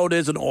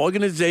 There's an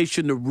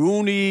organization, the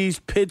Rooneys,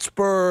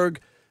 Pittsburgh.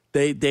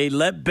 They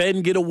let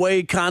Ben get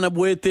away kind of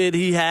with it.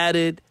 He had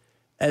it.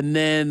 And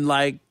then,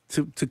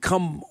 to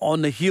come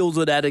on the heels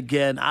of that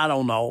again, I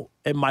don't know.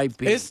 It might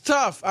be. It's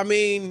tough. I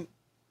mean,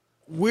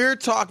 we're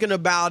talking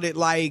about it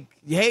like,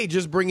 hey,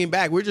 just bring him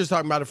back. We're just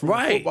talking about it from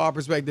a football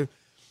perspective.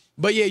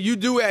 But, yeah, you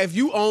do. If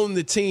you own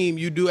the team,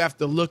 you do have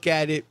to look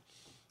at it.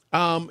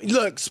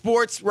 Look,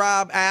 sports,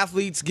 Rob,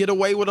 athletes get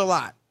away with a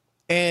lot.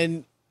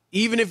 And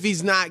even if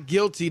he's not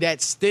guilty,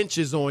 that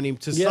stenches on him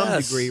to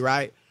some degree,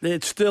 right?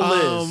 It still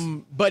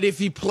is. But if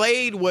he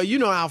played well, you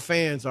know how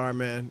fans are,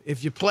 man.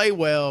 If you play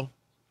well,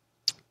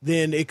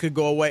 then it could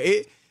go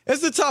away.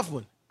 It's a tough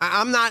one.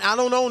 I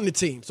don't own the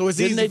team, so it's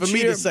easy for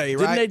me to say,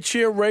 right? Didn't they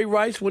cheer Ray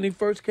Rice when he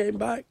first came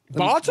back?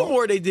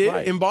 Baltimore, they did.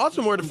 Right. In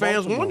Baltimore, the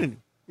fans wanted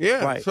him.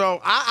 Yeah. Right.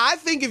 So I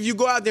think if you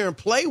go out there and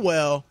play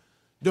well,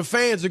 the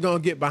fans are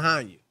going to get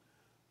behind you.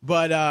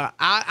 But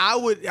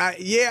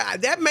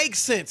that makes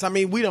sense. I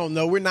mean, we don't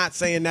know. We're not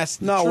saying that's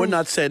the truth. We're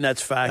not saying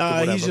that's fact or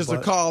whatever. He's just a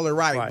caller,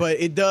 right? But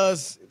it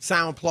does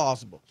sound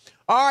plausible.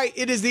 All right,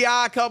 it is the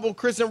Odd Couple,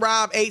 Chris and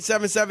Rob,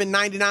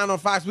 877-99 on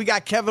Fox. We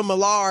got Kevin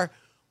Millar,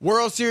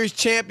 World Series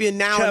champion,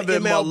 now an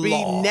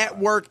MLB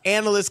Network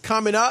analyst,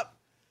 coming up.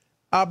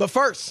 But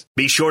first,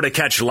 be sure to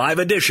catch live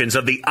editions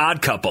of The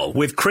Odd Couple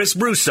with Chris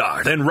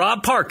Broussard and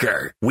Rob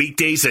Parker.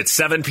 Weekdays at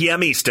 7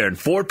 p.m. Eastern,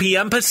 4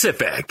 p.m.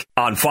 Pacific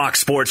on Fox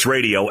Sports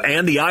Radio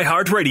and the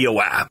iHeartRadio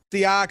app.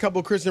 The Odd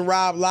Couple, Chris and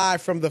Rob,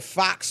 live from the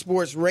Fox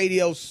Sports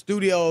Radio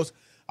studios.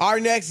 Our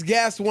next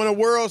guest won a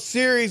World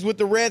Series with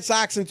the Red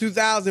Sox in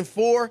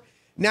 2004.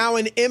 Now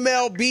an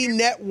MLB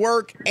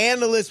Network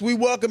analyst. We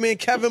welcome in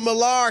Kevin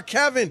Millar.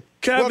 Kevin,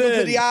 welcome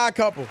to The Odd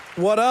Couple.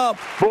 What up?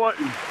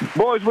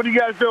 Boys, what are you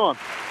guys doing?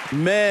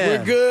 Man.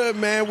 We're good,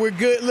 man. We're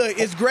good. Look,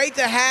 it's great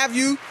to have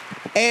you.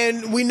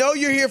 And we know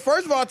you're here.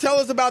 First of all, tell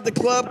us about the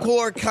Club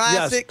Core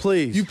Classic. Yes,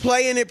 please. You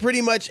play in it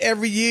pretty much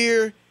every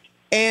year.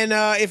 And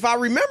if I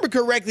remember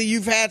correctly,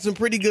 you've had some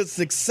pretty good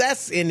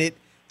success in it.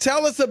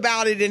 Tell us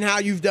about it and how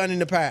you've done in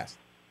the past.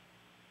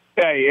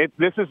 Hey,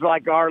 this is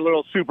like our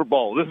little Super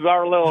Bowl. This is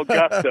our little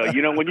Augusta.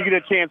 When you get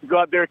a chance to go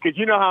out there, because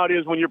you know how it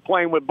is when you're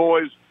playing with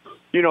boys,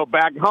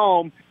 back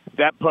home,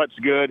 that putt's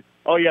good.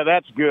 Oh, yeah,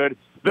 that's good.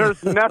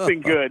 There's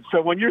nothing good.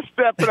 So when you're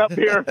stepping up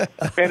here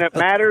and it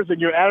matters and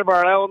you're out of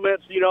our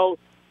elements,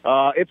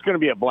 it's going to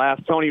be a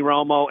blast. Tony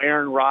Romo,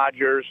 Aaron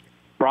Rodgers,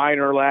 Brian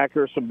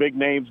Urlacher, some big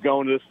names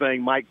going to this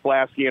thing. Mike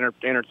Plasky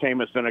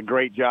Entertainment's done a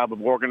great job of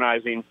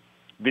organizing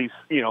these,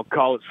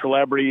 call it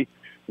celebrity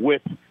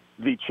with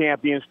the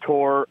Champions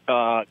Tour.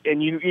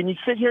 And you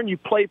sit here and you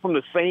play from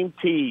the same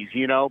tees,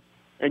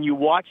 and you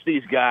watch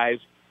these guys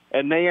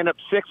and they end up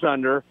 6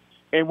 under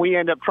and we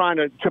end up trying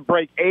to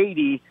break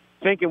 80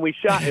 thinking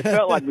it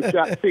felt like we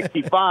shot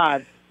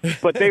 65,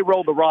 but they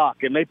roll the rock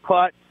and they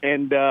putt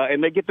and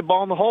they get the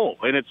ball in the hole.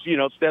 And it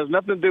has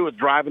nothing to do with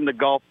driving the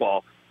golf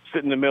ball,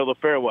 sitting in the middle of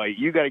the fairway.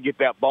 You got to get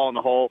that ball in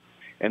the hole,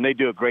 and they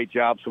do a great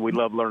job. So we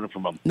love learning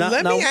from them.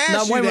 Let me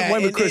ask you wait a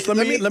minute, Chris.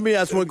 Let me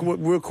ask one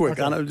real quick.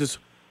 Okay.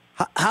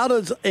 How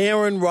does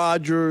Aaron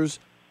Rodgers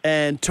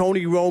and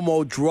Tony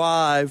Romo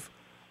drive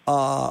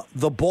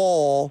the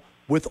ball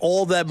with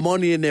all that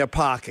money in their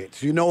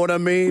pockets? You know what I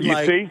mean?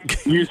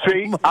 You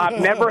see?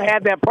 I've never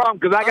had that problem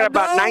because I got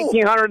about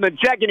 $1,900 in the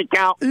checking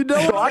account,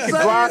 so I can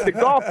drive the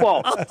golf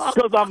ball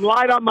because I'm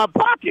light on my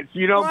pockets.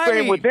 You know what I'm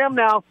saying? With them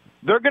now,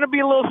 they're going to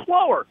be a little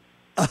slower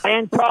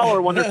and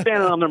taller when they're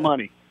standing on their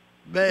money.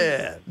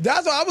 Man.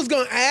 That's what I was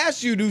going to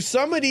ask you. Do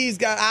some of these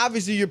guys,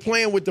 obviously you're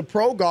playing with the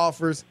pro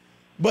golfers,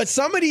 But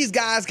some of these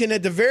guys can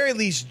at the very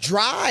least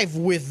drive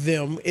with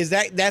them.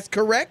 That's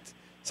correct?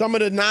 Some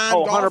of the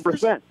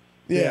non-golfers? 100%.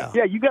 Yeah.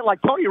 Yeah, you got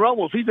like Tony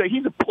Romo's, he's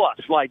a plus.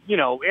 Like,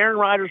 Aaron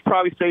Rodgers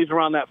probably stays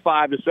around that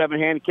 5 to 7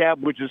 handicap,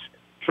 which is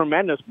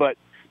tremendous, but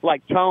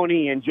like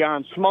Tony and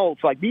John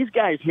Smoltz, like these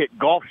guys hit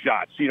golf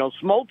shots.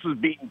 Smoltz is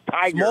beating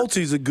Tiger. Smoltz,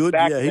 he's a good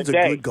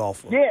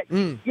golfer.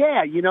 Yeah,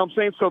 yeah, you know what I'm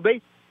saying? So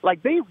they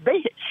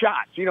hit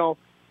shots.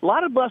 A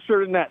lot of us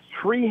are in that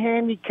 3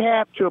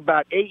 handicap to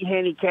about 8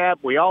 handicap.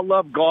 We all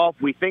love golf.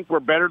 We think we're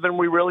better than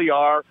we really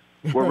are.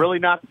 We're really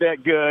not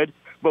that good,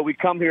 but we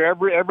come here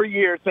every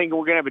year thinking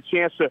we're going to have a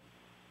chance to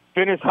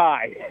finish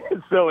high.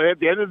 So at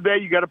the end of the day,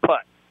 you got to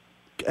putt.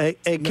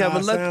 Hey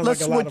Kevin,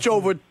 let's switch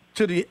over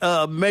to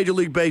the Major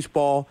League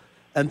Baseball,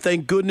 and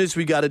thank goodness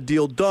we got a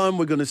deal done.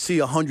 We're going to see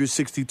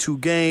 162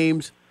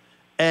 games,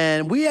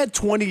 and we had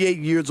 28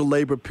 years of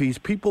labor peace.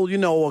 People,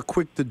 are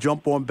quick to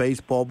jump on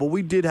baseball, but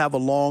we did have a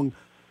long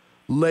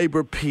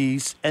labor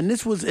peace, and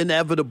this was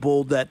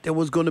inevitable that there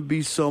was going to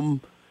be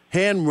some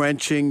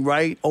hand-wrenching,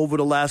 right, over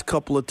the last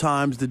couple of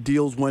times the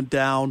deals went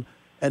down,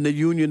 and the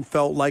union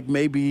felt like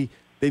maybe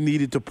they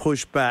needed to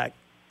push back.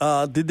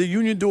 Did the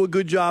union do a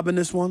good job in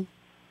this one?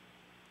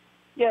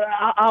 Yeah,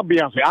 I'll be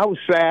honest with you. I was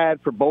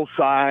sad for both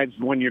sides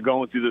when you're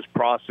going through this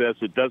process.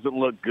 It doesn't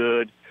look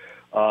good,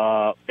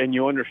 and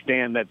you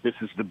understand that this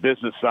is the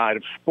business side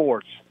of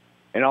sports,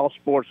 and all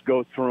sports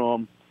go through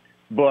them.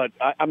 But,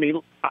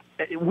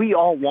 we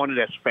all wanted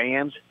as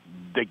fans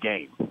the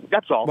game.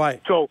 That's all.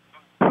 Right. So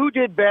who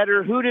did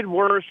better, who did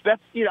worse,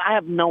 I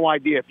have no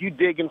idea. If you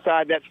dig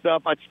inside that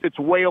stuff, it's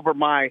way over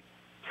my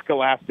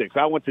scholastics.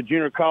 I went to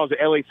junior college,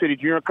 at LA City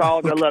Junior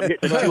College. I love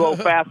hitting the 2-0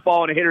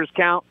 fastball and a hitter's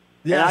count.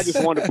 Yes. And I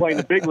just wanted to play in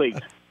the big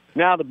leagues.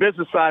 Now, the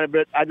business side of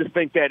it, I just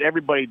think that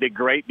everybody did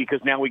great because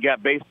now we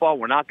got baseball.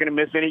 We're not going to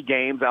miss any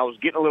games. I was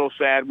getting a little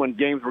sad when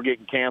games were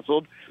getting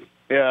canceled.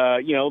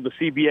 The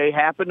CBA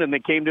happened, and they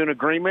came to an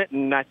agreement,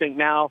 and I think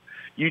now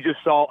you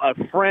just saw a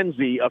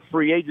frenzy of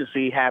free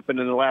agency happen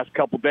in the last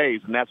couple of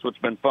days, and that's what's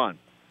been fun.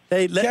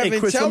 Hey, Kevin,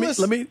 Chris,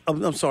 let me.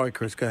 I'm sorry,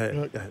 Chris. Go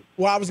ahead.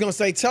 Well, I was going to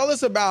say, tell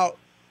us about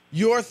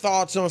your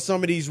thoughts on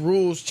some of these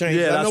rules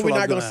changes. Yeah, I know we're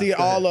not going to see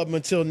all of them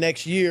until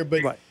next year,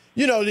 but right.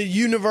 The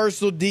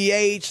universal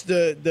DH,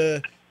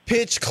 the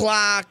pitch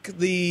clock,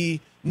 the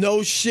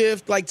no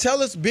shift. Like,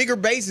 tell us bigger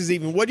bases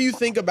even. What do you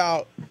think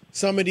about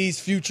some of these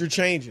future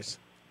changes?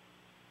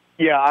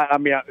 Yeah,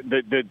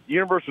 the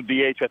universal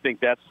DH, I think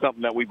that's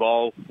something that we've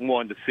all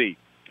wanted to see.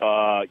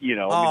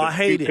 I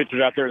hate it.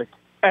 Pitchers out there.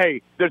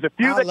 Hey, there's a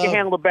few that can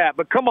handle the bat,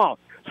 but come on.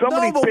 Some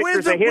of these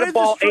pitchers, they hit a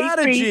ball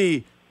 8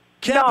 feet.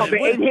 Kevin,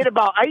 they hit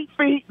about 8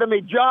 feet, then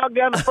they jog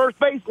down the first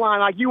baseline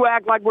like you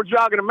act like we're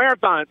jogging a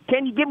marathon.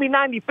 Can you give me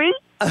 90 feet?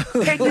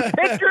 Can you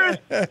pitchers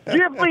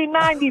give me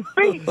 90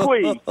 feet,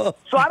 please?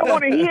 So I don't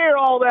want to hear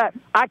all that.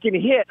 I can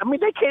hit.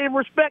 They can't even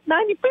respect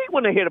 90 feet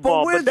when they hit a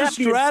ball. But where's the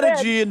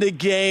strategy in the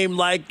game?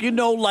 Like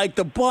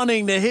the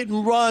bunting, the hit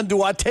and run.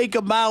 Do I take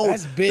them out?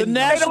 The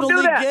National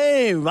League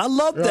game. I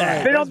love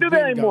that. They don't do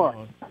that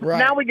anymore. Right.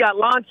 Now we got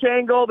launch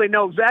angle. They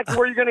know exactly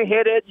where you're going to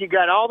hit it. You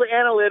got all the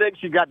analytics.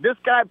 You got this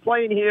guy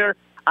playing here.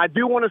 I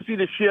do want to see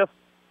the shift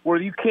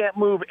where you can't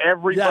move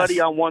everybody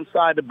on one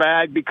side of the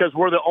bag because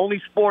we're the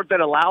only sport that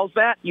allows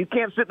that. You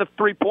can't sit in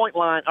the 3-point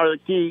line or the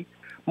tee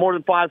more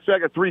than 5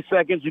 seconds, 3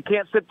 seconds. You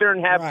can't sit there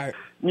and have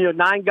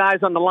 9 guys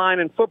on the line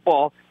in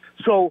football.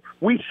 So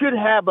we should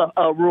have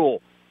a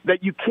rule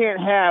that you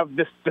can't have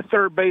the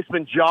third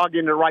baseman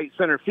jogging to right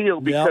center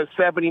field because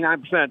 79%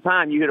 of the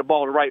time you hit a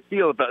ball to right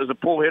field as a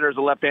pull hitter, as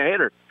a left-hand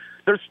hitter.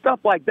 There's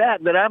stuff like that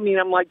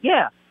I'm like,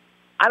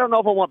 I don't know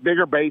if I want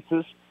bigger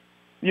bases.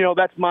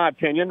 That's my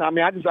opinion. I'm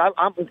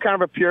kind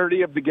of a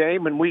purity of the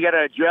game, and we got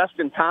to adjust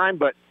in time.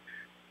 But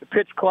the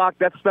pitch clock,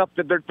 that's stuff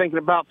that they're thinking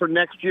about for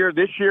next year.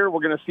 This year,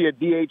 we're going to see a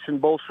DH in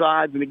both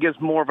sides, and it gives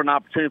more of an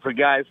opportunity for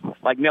guys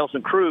like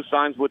Nelson Cruz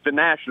signs with the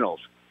Nationals.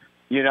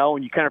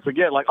 And you kind of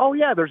forget, like, oh,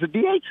 yeah, there's a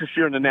DH this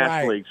year in the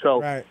National League.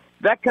 So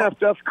that kind of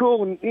stuff's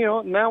cool. And,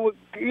 now,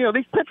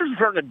 these pitchers are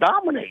starting to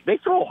dominate. They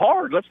throw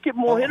hard. Let's get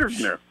more hitters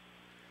in there.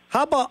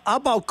 How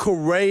about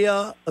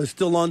Correa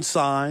still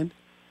unsigned?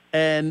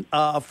 And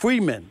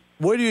Freeman,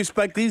 where do you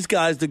expect these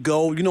guys to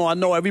go? I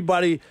know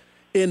everybody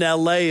in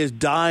L.A. is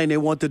dying. They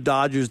want the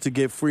Dodgers to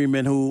get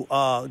Freeman, who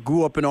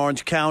grew up in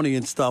Orange County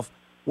and stuff.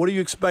 What do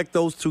you expect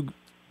those two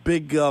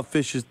big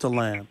fishes to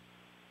land?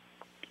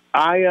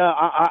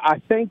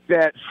 I think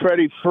that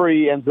Freddie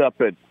Free ends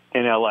up in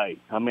L.A.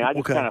 I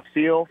just kind of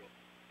feel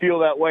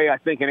that way. I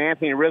think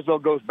Anthony Rizzo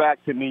goes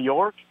back to New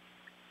York.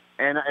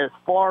 And as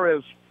far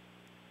as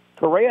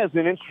Correa is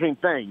an interesting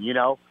thing,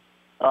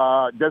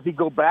 does he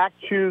go back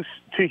to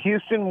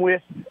Houston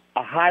with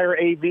a higher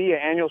AV, an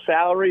annual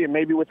salary, and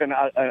maybe with an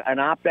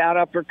opt-out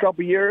after a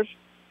couple years?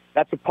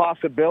 That's a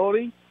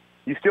possibility.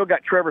 You still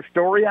got Trevor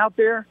Story out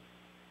there,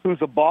 who's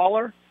a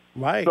baller.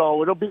 Right.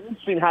 So it'll be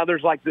interesting how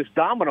there's like this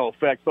domino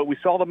effect. But we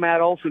saw the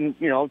Matt Olson,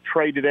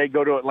 trade today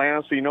go to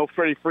Atlanta. So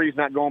Freddie Free's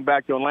not going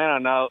back to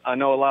Atlanta. I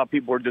know a lot of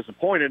people are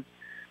disappointed,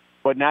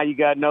 but now you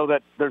got to know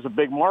that there's a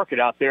big market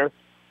out there.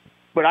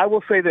 But I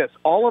will say this,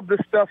 all of this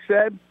stuff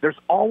said, there's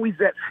always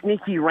that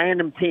sneaky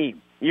random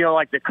team. You know,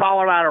 like the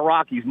Colorado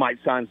Rockies might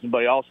sign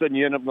somebody. All of a sudden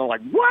you end up going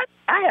like, what?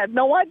 I had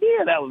no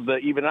idea that was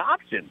even an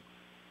option.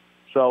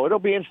 So it'll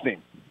be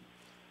interesting.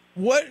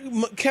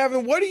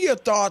 Kevin, what are your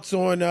thoughts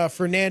on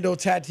Fernando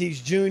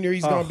Tatis Jr.?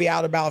 He's going to be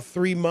out about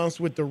 3 months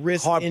with the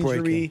wrist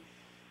injury.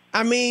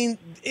 I mean,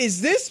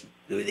 is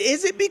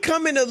it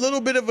becoming a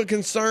little bit of a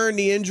concern,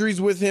 the injuries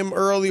with him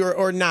early,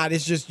 or not?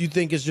 It's just, you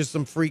think it's just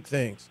some freak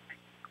things?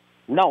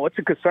 No, it's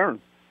a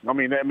concern. I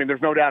mean,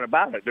 there's no doubt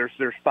about it. There's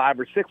 5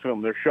 or 6 of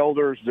them. There's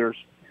shoulders. There's,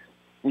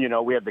 we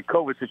had the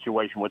COVID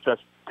situation, which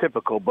that's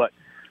typical. But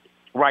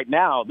right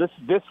now,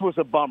 this was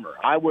a bummer.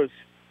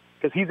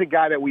 Because he's a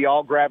guy that we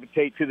all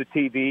gravitate to the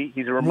TV.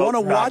 He's a remote stopper.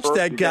 I want to watch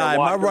that guy.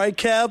 Am I right,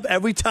 Kev?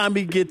 Every time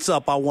he gets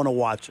up, I want to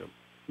watch him.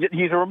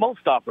 He's a remote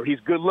stopper. He's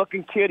a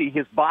good-looking kid.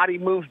 His body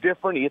moves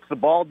different. He hits the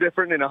ball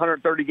different. In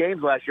 130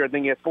 games last year, I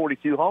think he had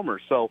 42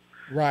 homers. So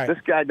This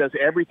guy does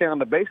everything on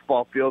the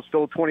baseball field,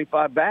 stole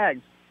 25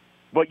 bags.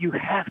 But you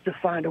have to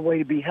find a way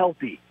to be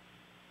healthy.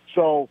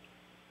 So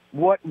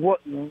what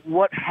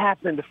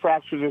happened to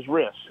fracture his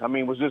wrist? I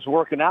mean, was this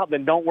working out?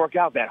 Then don't work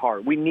out that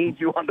hard. We need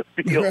you on the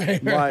field.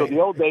 Right. So the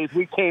old days,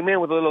 we came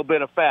in with a little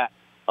bit of fat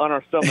on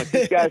our stomach.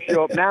 These guys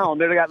show up now, and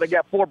they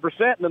got 4%,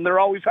 and then they're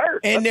always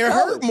hurt. And they're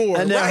hurt more.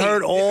 And they're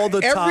hurt all the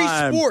time.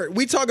 Every sport.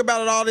 We talk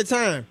about it all the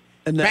time.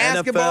 And the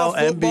basketball,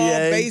 NFL, football,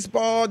 NBA.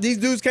 Baseball. These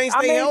dudes can't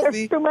stay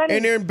healthy,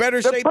 and they're in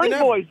better shape than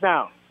ever. Boys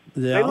now.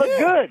 Yeah. They look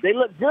good. They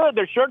look good.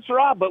 Their shirts are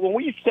off. But when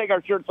we used to take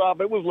our shirts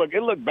off, it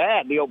looked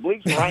bad. The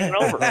obliques were hanging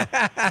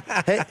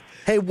over.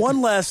 Hey,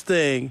 one last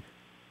thing.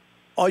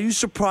 Are you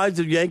surprised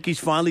the Yankees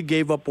finally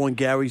gave up on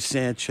Gary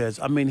Sanchez?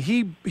 I mean,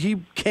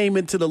 he came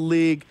into the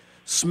league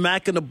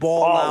smacking the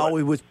ball out.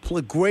 He was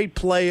a great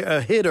player, a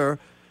hitter,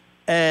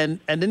 and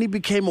then he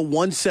became a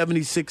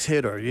 176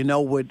 hitter,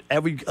 with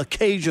every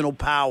occasional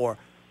power.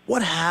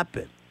 What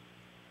happened?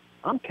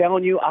 I'm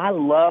telling you, I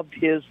loved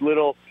his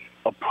little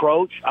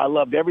approach. I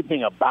loved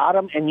everything about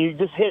him, and you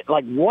just hit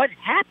what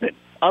happened?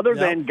 Other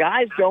than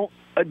guys don't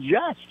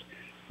adjust.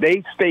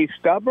 They stay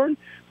stubborn,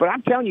 but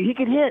I'm telling you, he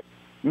could hit.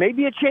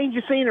 Maybe a change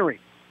of scenery.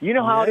 You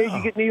know how it is.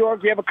 You get New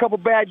York, you have a couple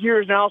bad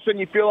years, and all of a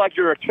sudden you feel like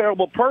you're a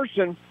terrible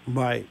person.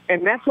 Right.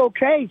 And that's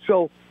okay.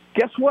 So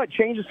guess what?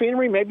 Change of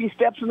scenery. Maybe he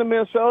steps into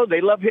Minnesota.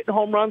 They love hitting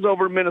home runs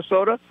over in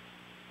Minnesota.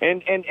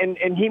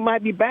 And he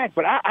might be back.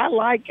 But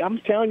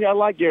I'm telling you, I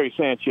like Gary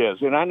Sanchez.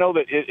 And I know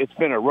that it's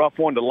been a rough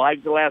one to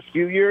like the last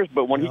few years,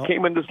 but when he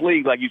came in this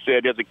league, like you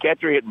said, as a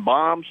catcher hitting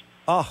bombs,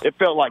 it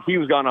felt like he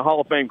was on a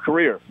Hall of Fame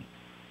career.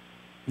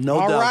 No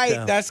doubt. All right,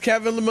 Kev. that's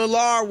Kevin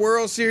Millar,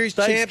 World Series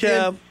champion.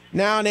 Kev.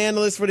 Now an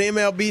analyst for the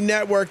MLB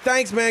Network.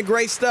 Thanks, man.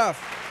 Great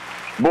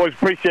stuff. Boys,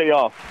 appreciate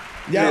y'all.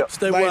 Yep.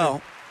 Stay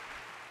well.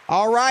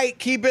 All right,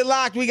 keep it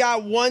locked. We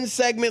got one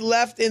segment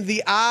left in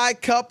the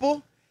Odd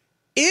Couple.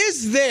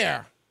 Is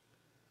there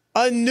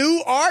a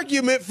new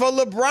argument for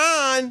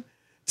LeBron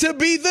to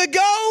be the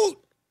GOAT?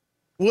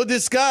 We'll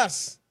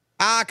discuss.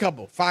 Odd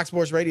Couple, Fox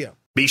Sports Radio.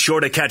 Be sure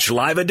to catch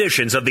live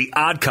editions of The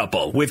Odd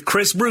Couple with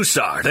Chris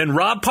Broussard and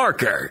Rob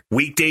Parker.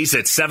 Weekdays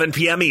at 7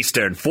 p.m.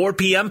 Eastern, 4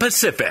 p.m.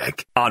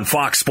 Pacific on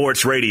Fox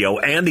Sports Radio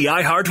and the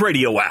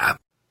iHeartRadio app.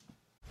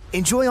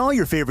 Enjoy all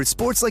your favorite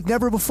sports like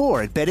never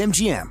before at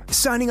BetMGM.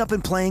 Signing up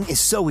and playing is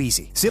so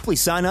easy. Simply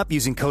sign up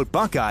using code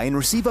Buckeye and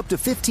receive up to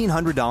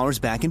 $1,500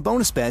 back in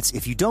bonus bets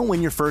if you don't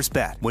win your first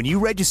bet. When you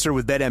register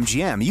with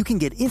BetMGM, you can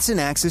get instant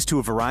access to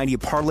a variety of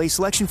parlay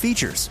selection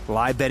features,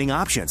 live betting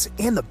options,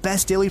 and the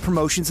best daily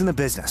promotions in the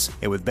business.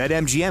 And with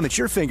BetMGM at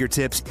your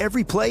fingertips,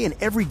 every play and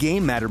every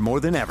game matter more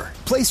than ever.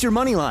 Place your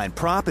moneyline,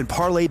 prop, and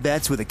parlay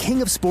bets with the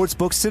king of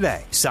sportsbooks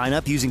today. Sign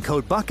up using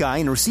code Buckeye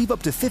and receive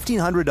up to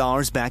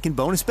 $1,500 back in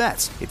bonus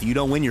bets if you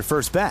don't win your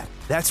first bet.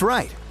 That's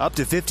right, up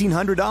to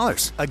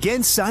 $1,500.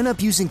 Again, sign up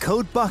using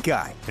code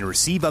Buckeye and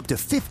receive up to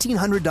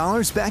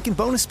 $1,500 back in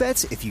bonus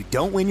bets if you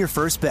don't win your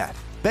first bet.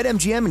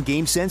 BetMGM and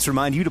GameSense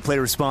remind you to play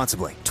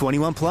responsibly.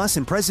 21 plus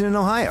and present in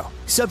Ohio.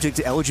 Subject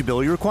to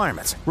eligibility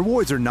requirements.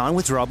 Rewards are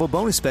non-withdrawable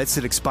bonus bets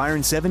that expire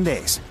in 7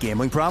 days.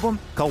 Gambling problem?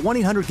 Call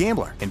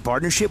 1-800-GAMBLER in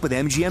partnership with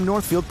MGM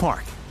Northfield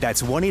Park.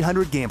 That's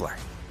 1-800-GAMBLER.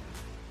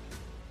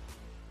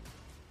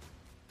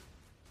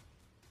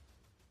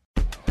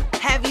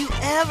 Have you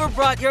ever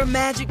brought your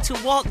magic to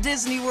Walt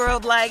Disney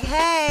World like,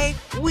 hey,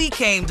 we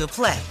came to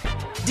play?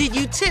 Did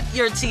you tip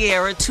your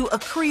tiara to a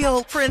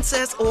Creole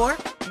princess or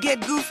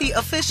get goofy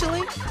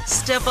officially?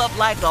 Step up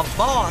like a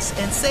boss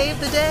and save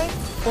the day?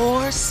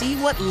 Or see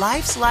what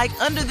life's like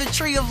under the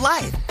tree of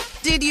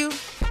life? Did you?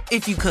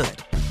 If you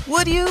could.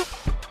 Would you?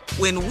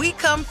 When we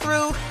come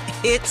through,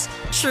 it's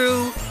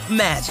true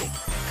magic.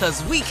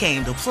 'Cause we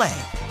came to play.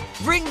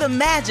 Bring the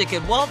magic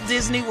at Walt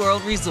Disney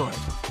World Resort.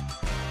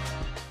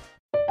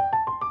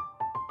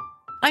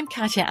 I'm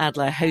Katya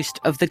Adler, host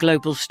of The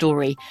Global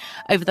Story.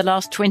 Over the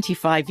last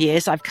 25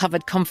 years, I've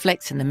covered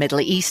conflicts in the Middle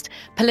East,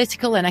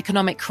 political and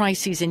economic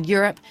crises in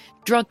Europe,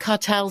 drug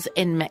cartels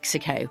in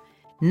Mexico.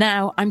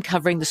 Now I'm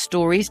covering the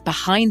stories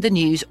behind the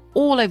news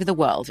all over the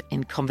world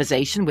in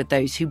conversation with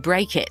those who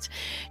break it.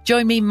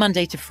 Join me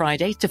Monday to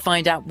Friday to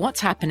find out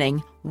what's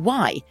happening,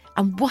 why,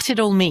 and what it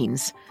all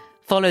means.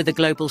 Follow The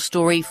Global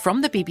Story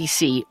from the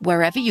BBC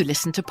wherever you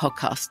listen to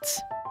podcasts.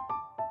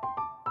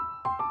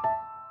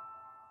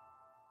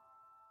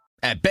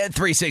 At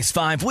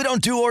Bet365, we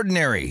don't do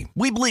ordinary.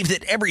 We believe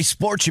that every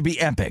sport should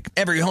be epic.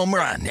 Every home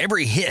run,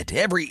 every hit,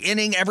 every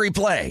inning, every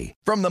play.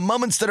 From the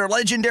moments that are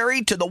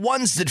legendary to the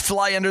ones that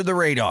fly under the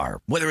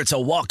radar. Whether it's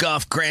a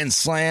walk-off grand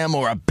slam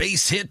or a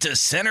base hit to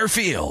center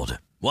field.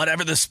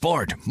 Whatever the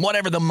sport,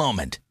 whatever the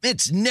moment.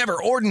 It's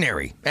never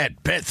ordinary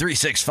at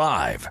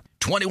Bet365.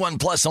 21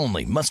 plus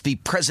only. Must be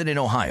present in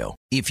Ohio.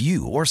 If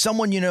you or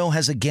someone you know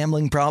has a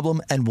gambling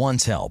problem and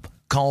wants help,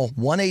 call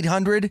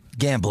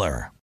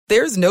 1-800-GAMBLER.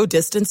 There's no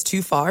distance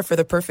too far for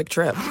the perfect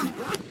trip.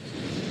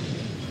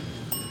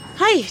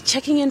 Hi,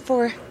 checking in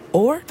for...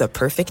 Or the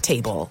perfect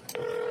table.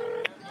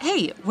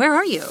 Hey, where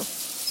are you?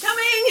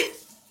 Coming!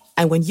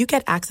 And when you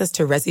get access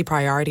to Resi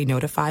Priority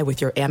Notify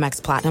with your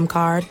Amex Platinum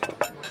card...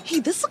 Hey,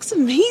 this looks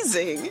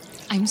amazing.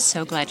 I'm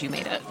so glad you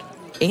made it.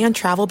 And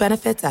travel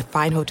benefits at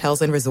fine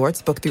hotels and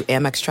resorts booked through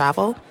Amex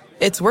Travel,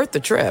 it's worth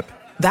the trip.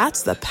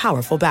 That's the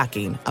powerful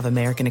backing of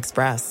American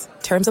Express.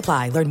 Terms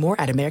apply. Learn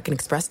more at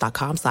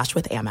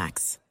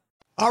americanexpress.com/withAmex.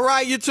 All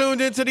right, you're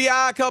tuned into the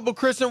Odd Couple,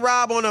 Chris and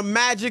Rob, on a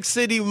Magic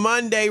City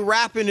Monday,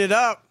 wrapping it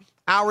up.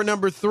 Hour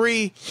number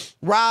 3,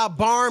 Rob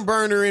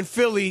Barnburner in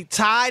Philly,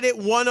 tied at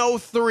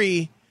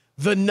 103,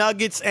 the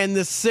Nuggets and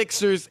the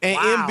Sixers, and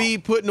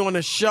Embiid putting on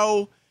a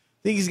show.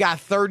 I think he's got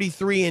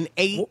 33 and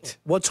 8.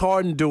 What's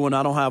Harden doing?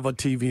 I don't have a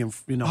TV.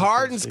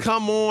 Harden's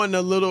come on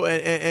a little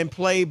and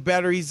played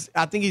better.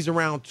 I think he's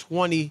around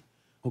 20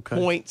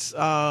 points,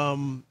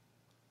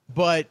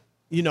 but,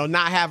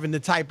 not having the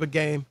type of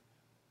game.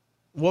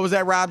 What was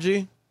that, Rob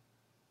G?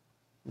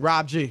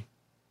 20,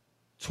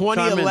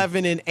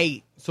 11, and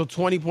 8. So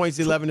 20 points,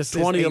 11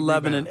 assists. 20,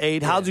 11, and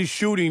 8. How's he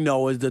shooting,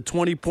 though? Is the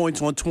 20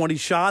 points on 20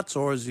 shots,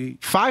 or is he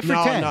 5 for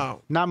 10?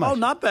 No, not much. Oh,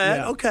 not bad.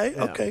 Yeah.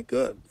 Okay,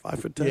 good. 5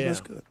 for 10. That's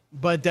good.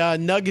 But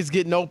Nuggets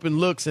getting open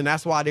looks, and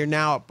that's why they're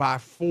now up by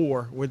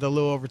 4 with a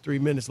little over 3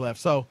 minutes left.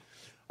 So,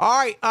 all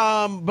right.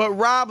 But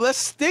Rob, let's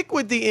stick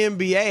with the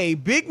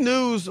NBA. Big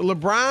news: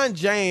 LeBron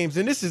James,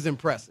 and this is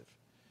impressive.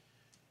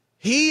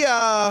 He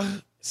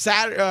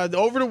Saturday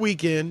over the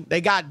weekend, they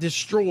got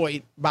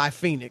destroyed by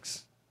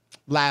Phoenix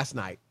last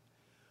night.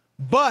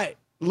 But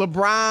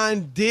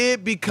LeBron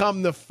did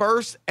become the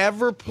first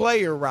ever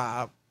player,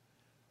 Rob,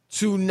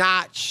 to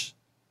notch.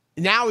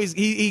 Now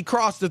he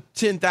crossed the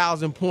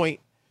 10,000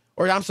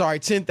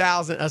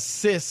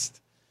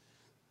 assist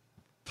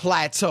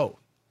plateau.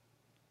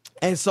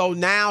 And so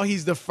now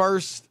he's the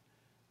first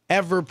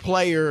ever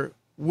player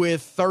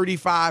with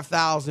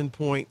 35,000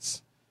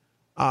 points,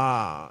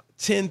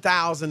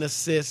 10,000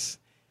 assists,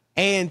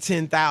 and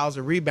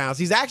 10,000 rebounds.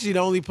 He's actually the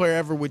only player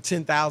ever with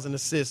 10,000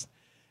 assists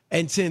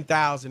and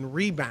 10,000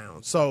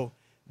 rebounds. So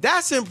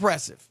that's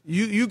impressive.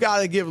 You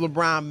got to give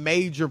LeBron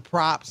major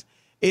props.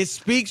 It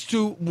speaks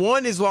to,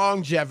 one, his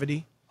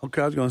longevity.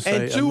 Okay, I was going to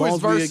say. And two, his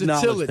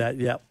versatility. That,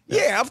 yep.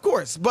 Yeah, of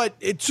course. But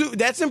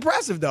that's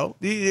impressive, though.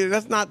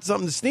 That's not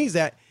something to sneeze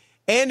at.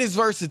 And his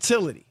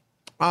versatility.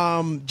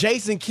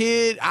 Jason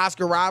Kidd,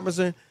 Oscar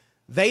Robertson,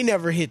 they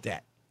never hit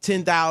that.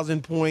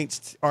 10,000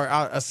 points or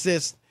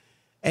assists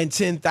and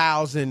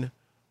 10,000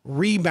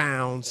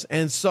 rebounds.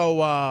 And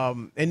so,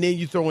 and then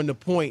you throw in the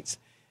points.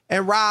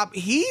 And Rob,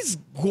 he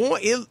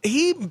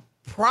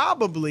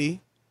probably,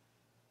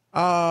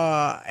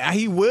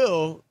 he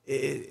will,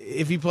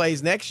 if he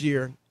plays next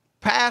year,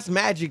 pass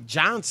Magic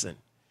Johnson.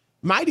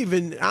 Might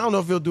even, I don't know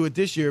if he'll do it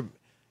this year,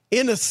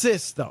 in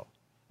assists, though.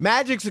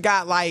 Magic's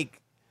got like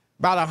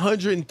about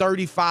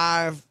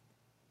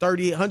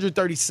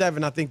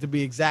 137, I think, to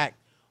be exact,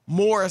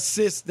 more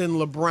assists than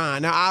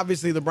LeBron. Now,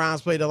 obviously,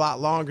 LeBron's played a lot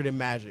longer than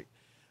Magic.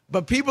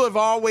 But people have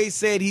always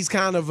said he's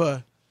kind of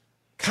a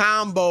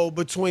combo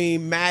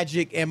between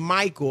Magic and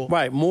Michael.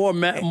 Right, more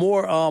Magic,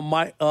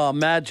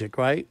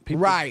 right?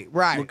 People right.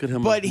 Look at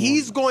him. But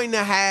he's going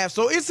to have,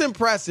 so it's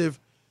impressive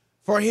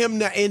for him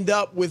to end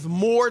up with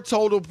more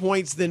total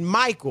points than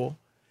Michael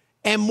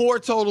and more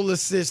total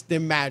assists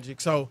than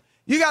Magic. So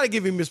you got to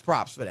give him his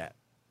props for that.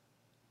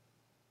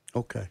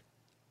 Okay.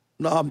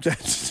 No, I'm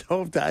just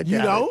so that you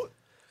know.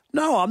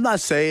 No, I'm not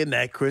saying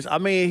that, Chris. I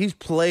mean, he's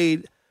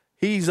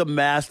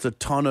amassed a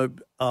ton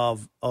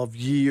of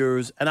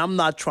years, and I'm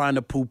not trying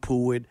to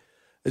poo-poo it.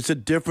 It's a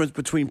difference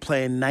between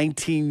playing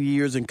 19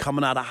 years and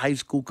coming out of high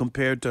school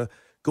compared to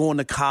going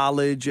to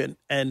college and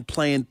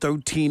playing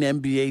 13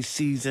 NBA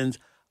seasons.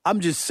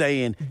 I'm just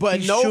saying. But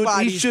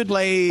nobody's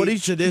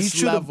played to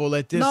this level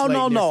at this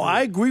No.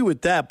 I agree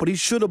with that, but he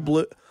should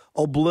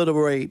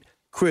obliterate,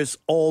 Chris,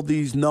 all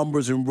these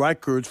numbers and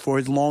records for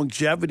his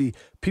longevity.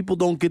 People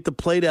don't get to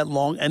play that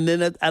long, and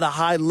then at a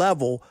high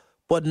level.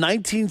 But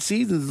 19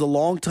 seasons is a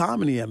long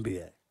time in the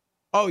NBA.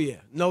 Oh, yeah,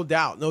 no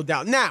doubt.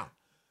 Now,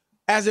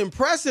 as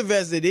impressive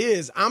as it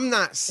is, I'm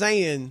not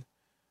saying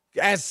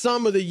as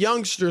some of the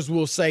youngsters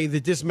will say,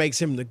 that this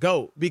makes him the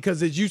GOAT.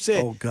 Because as you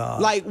said,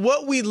 like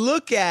what we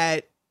look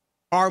at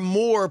are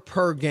more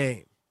per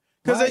game.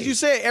 Because as you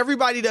said,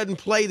 everybody doesn't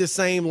play the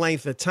same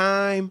length of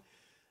time.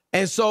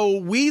 And so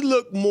we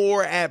look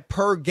more at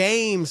per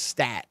game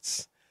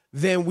stats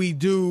than we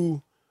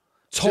do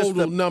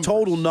total numbers.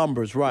 Total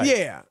numbers, right.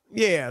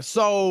 Yeah.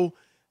 So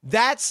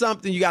that's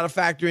something you got to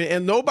factor in.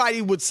 And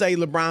nobody would say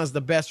LeBron's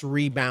the best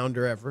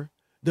rebounder ever,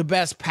 the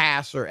best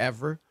passer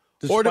ever,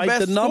 or the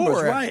best numbers,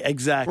 scorer right? Ever.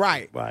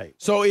 Exactly. Right.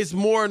 So it's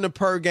more in the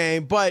per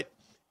game, but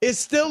it's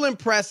still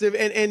impressive.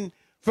 And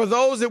for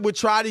those that would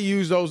try to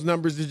use those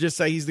numbers to just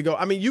say he's the GOAT,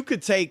 I mean, you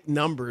could take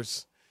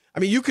numbers. I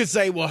mean, you could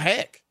say, well,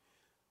 heck,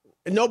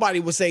 nobody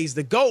would say he's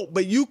the GOAT,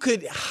 but you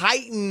could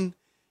heighten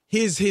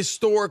his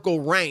historical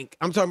rank.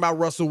 I'm talking about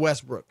Russell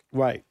Westbrook.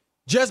 Right.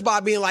 Just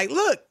by being like,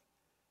 look,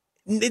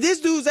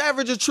 this dude's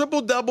averaged a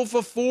triple-double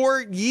for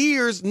 4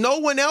 years. No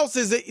one else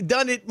has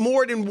done it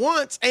more than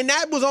once, and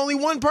that was only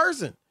one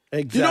person.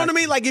 Exactly. You know what I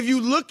mean? Like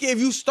if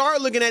you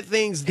start looking at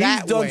things that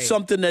way. He's done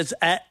something that's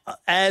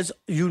as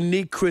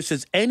unique, Chris,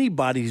 as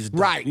anybody's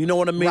done. Right. You know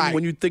what I mean? Right.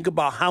 When you think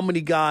about how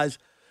many guys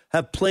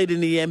have played in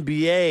the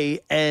NBA,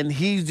 and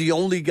he's the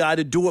only guy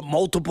to do it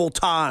multiple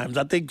times.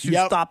 I think you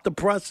stop the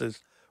presses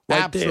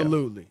right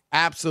Absolutely. There.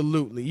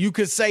 Absolutely. You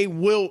could say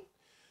Wilt,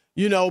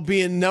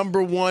 being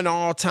number one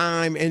all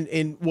time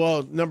and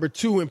number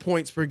two in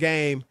points per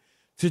game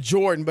to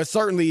Jordan, but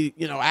certainly,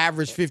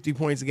 average 50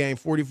 points a game,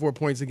 44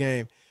 points a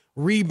game.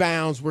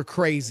 Rebounds were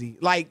crazy.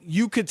 Like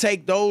you could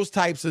take those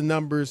types of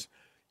numbers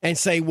and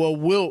say, well,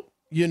 Wilt,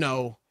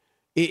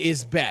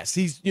 is best.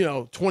 He's,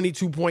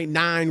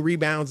 22.9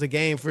 rebounds a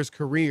game for his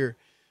career.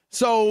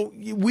 So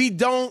we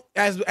don't,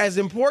 as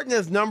important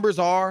as numbers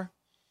are,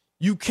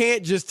 you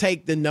can't just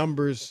take the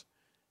numbers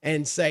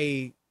and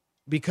say,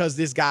 because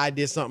this guy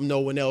did something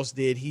no one else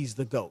did, he's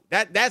the GOAT.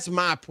 That's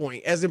my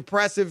point. As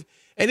impressive,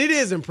 and it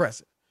is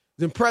impressive,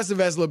 as impressive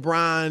as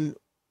LeBron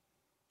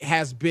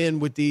has been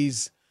with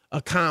these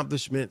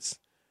accomplishments,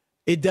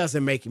 it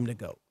doesn't make him the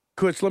GOAT.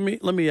 Chris, let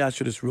me ask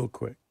you this real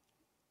quick.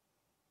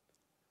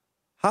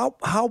 How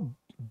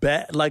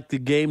bad, like the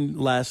game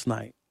last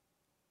night?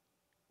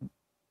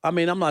 I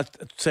mean, I'm not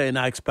saying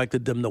I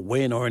expected them to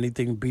win or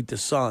anything, beat the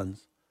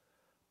Suns,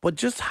 but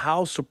just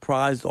how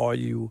surprised are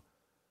you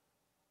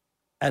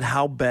at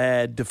how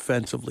bad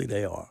defensively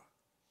they are?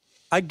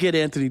 I get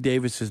Anthony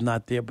Davis is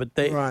not there, but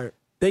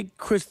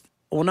Chris,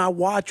 when I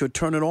watch or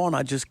turn it on,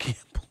 I just can't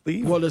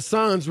believe it. Well, the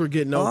Suns were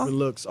getting open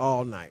looks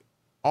all night.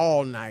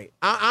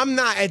 I'm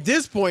not, at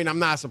this point, I'm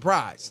not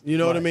surprised. You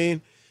know what I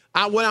mean?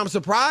 What I'm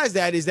surprised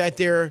at is that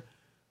their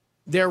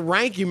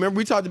ranking, remember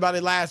we talked about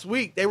it last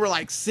week, they were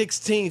like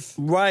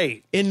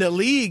 16th in the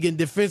league in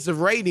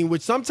defensive rating,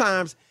 which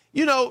sometimes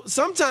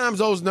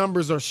those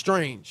numbers are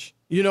strange.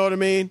 You know what I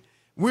mean?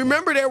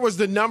 Remember there was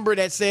the number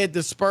that said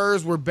the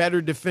Spurs were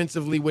better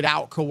defensively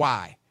without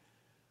Kawhi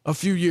a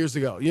few years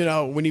ago,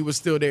 when he was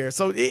still there.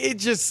 So it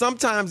just,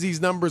 sometimes these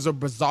numbers are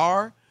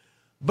bizarre,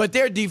 but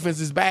their defense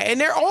is bad.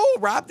 And they're old,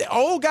 Rob. The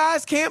old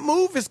guys can't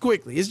move as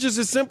quickly. It's just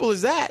as simple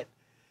as that.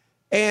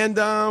 And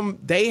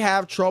they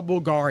have trouble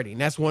guarding.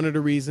 That's one of the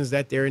reasons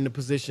that they're in the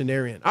position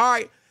they're in. All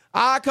right,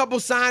 our couple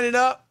signing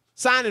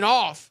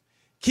off.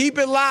 Keep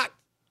it locked.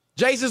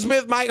 Jason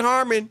Smith, Mike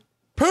Harmon.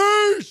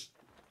 Peace.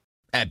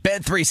 At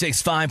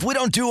Bet365, we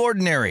don't do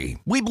ordinary.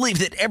 We believe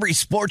that every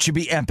sport should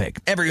be epic.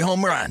 Every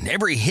home run,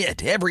 every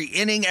hit, every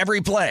inning, every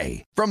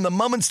play. From the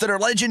moments that are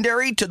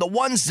legendary to the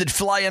ones that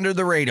fly under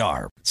the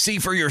radar. See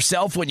for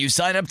yourself when you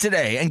sign up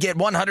today and get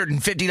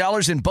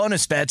 $150 in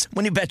bonus bets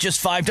when you bet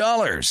just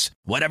 $5.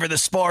 Whatever the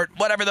sport,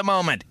 whatever the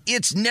moment,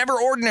 it's never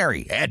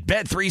ordinary at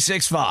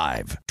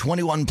Bet365.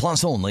 21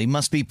 plus only.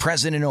 Must be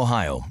present in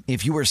Ohio.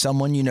 If you or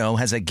someone you know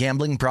has a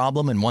gambling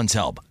problem and wants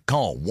help,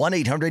 call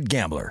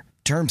 1-800-GAMBLER.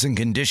 Terms and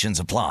conditions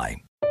apply.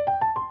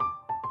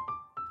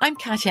 I'm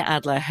Katya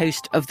Adler,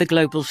 host of The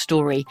Global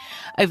Story.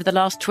 Over the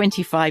last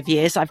 25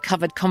 years, I've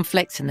covered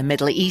conflicts in the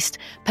Middle East,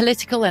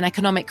 political and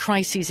economic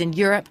crises in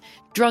Europe,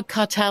 drug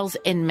cartels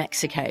in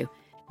Mexico.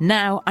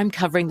 Now I'm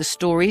covering the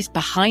stories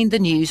behind the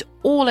news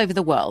all over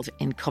the world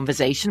in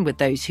conversation with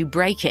those who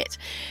break it.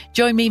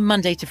 Join me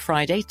Monday to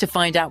Friday to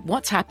find out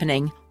what's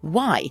happening,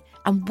 why,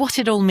 and what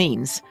it all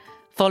means.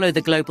 Follow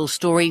The Global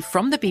Story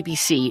from the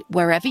BBC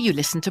wherever you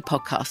listen to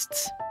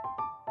podcasts.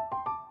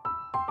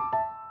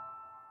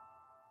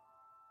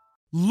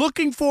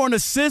 Looking for an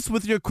assist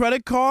with your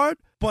credit card,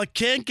 but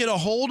can't get a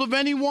hold of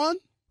anyone?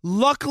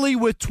 Luckily,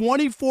 with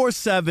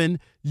 24/7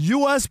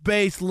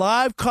 U.S.-based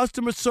live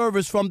customer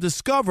service from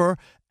Discover,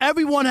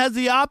 everyone has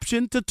the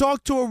option to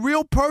talk to a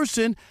real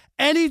person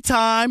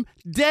anytime,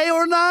 day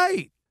or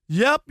night.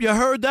 Yep, you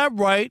heard that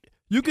right.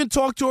 You can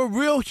talk to a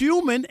real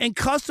human in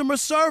customer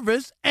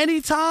service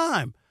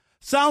anytime.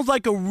 Sounds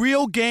like a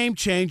real game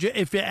changer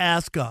if you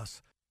ask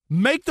us.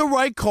 Make the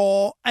right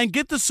call and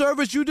get the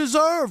service you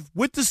deserve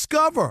with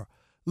Discover.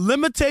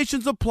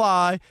 Limitations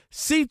apply.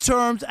 See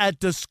terms at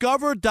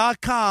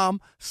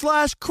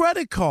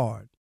discover.com/credit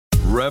card.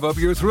 Rev up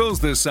your thrills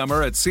this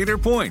summer at Cedar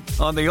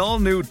Point on the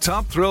all-new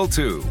Top Thrill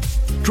 2.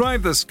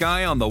 Drive the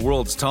sky on the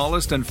world's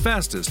tallest and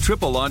fastest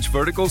triple-launch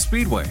vertical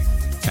speedway.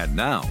 And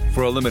now,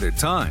 for a limited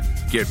time,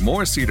 get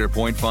more Cedar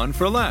Point fun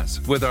for less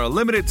with our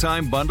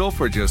limited-time bundle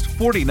for just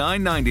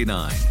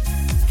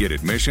 $49.99. Get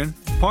admission,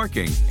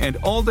 parking, and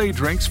all-day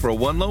drinks for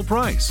one low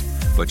price.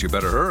 But you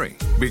better hurry,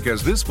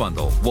 because this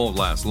bundle won't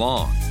last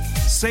long.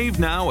 Save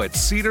now at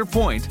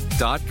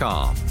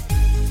cedarpoint.com.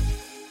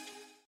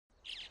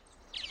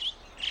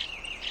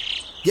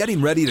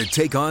 Getting ready to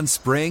take on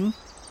spring?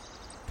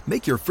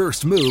 Make your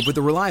first move with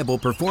the reliable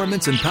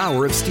performance and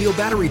power of Steel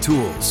battery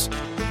tools.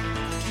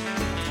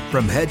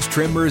 From hedge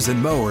trimmers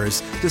and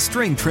mowers to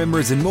string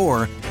trimmers and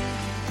more,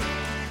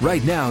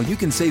 right now you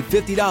can save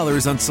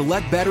 $50 on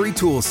select battery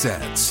tool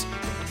sets.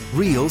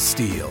 Real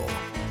Steel.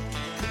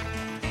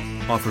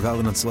 Offer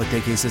valid on select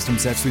AK system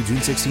sets through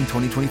June 16,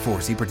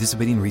 2024. See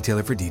participating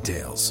retailer for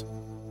details.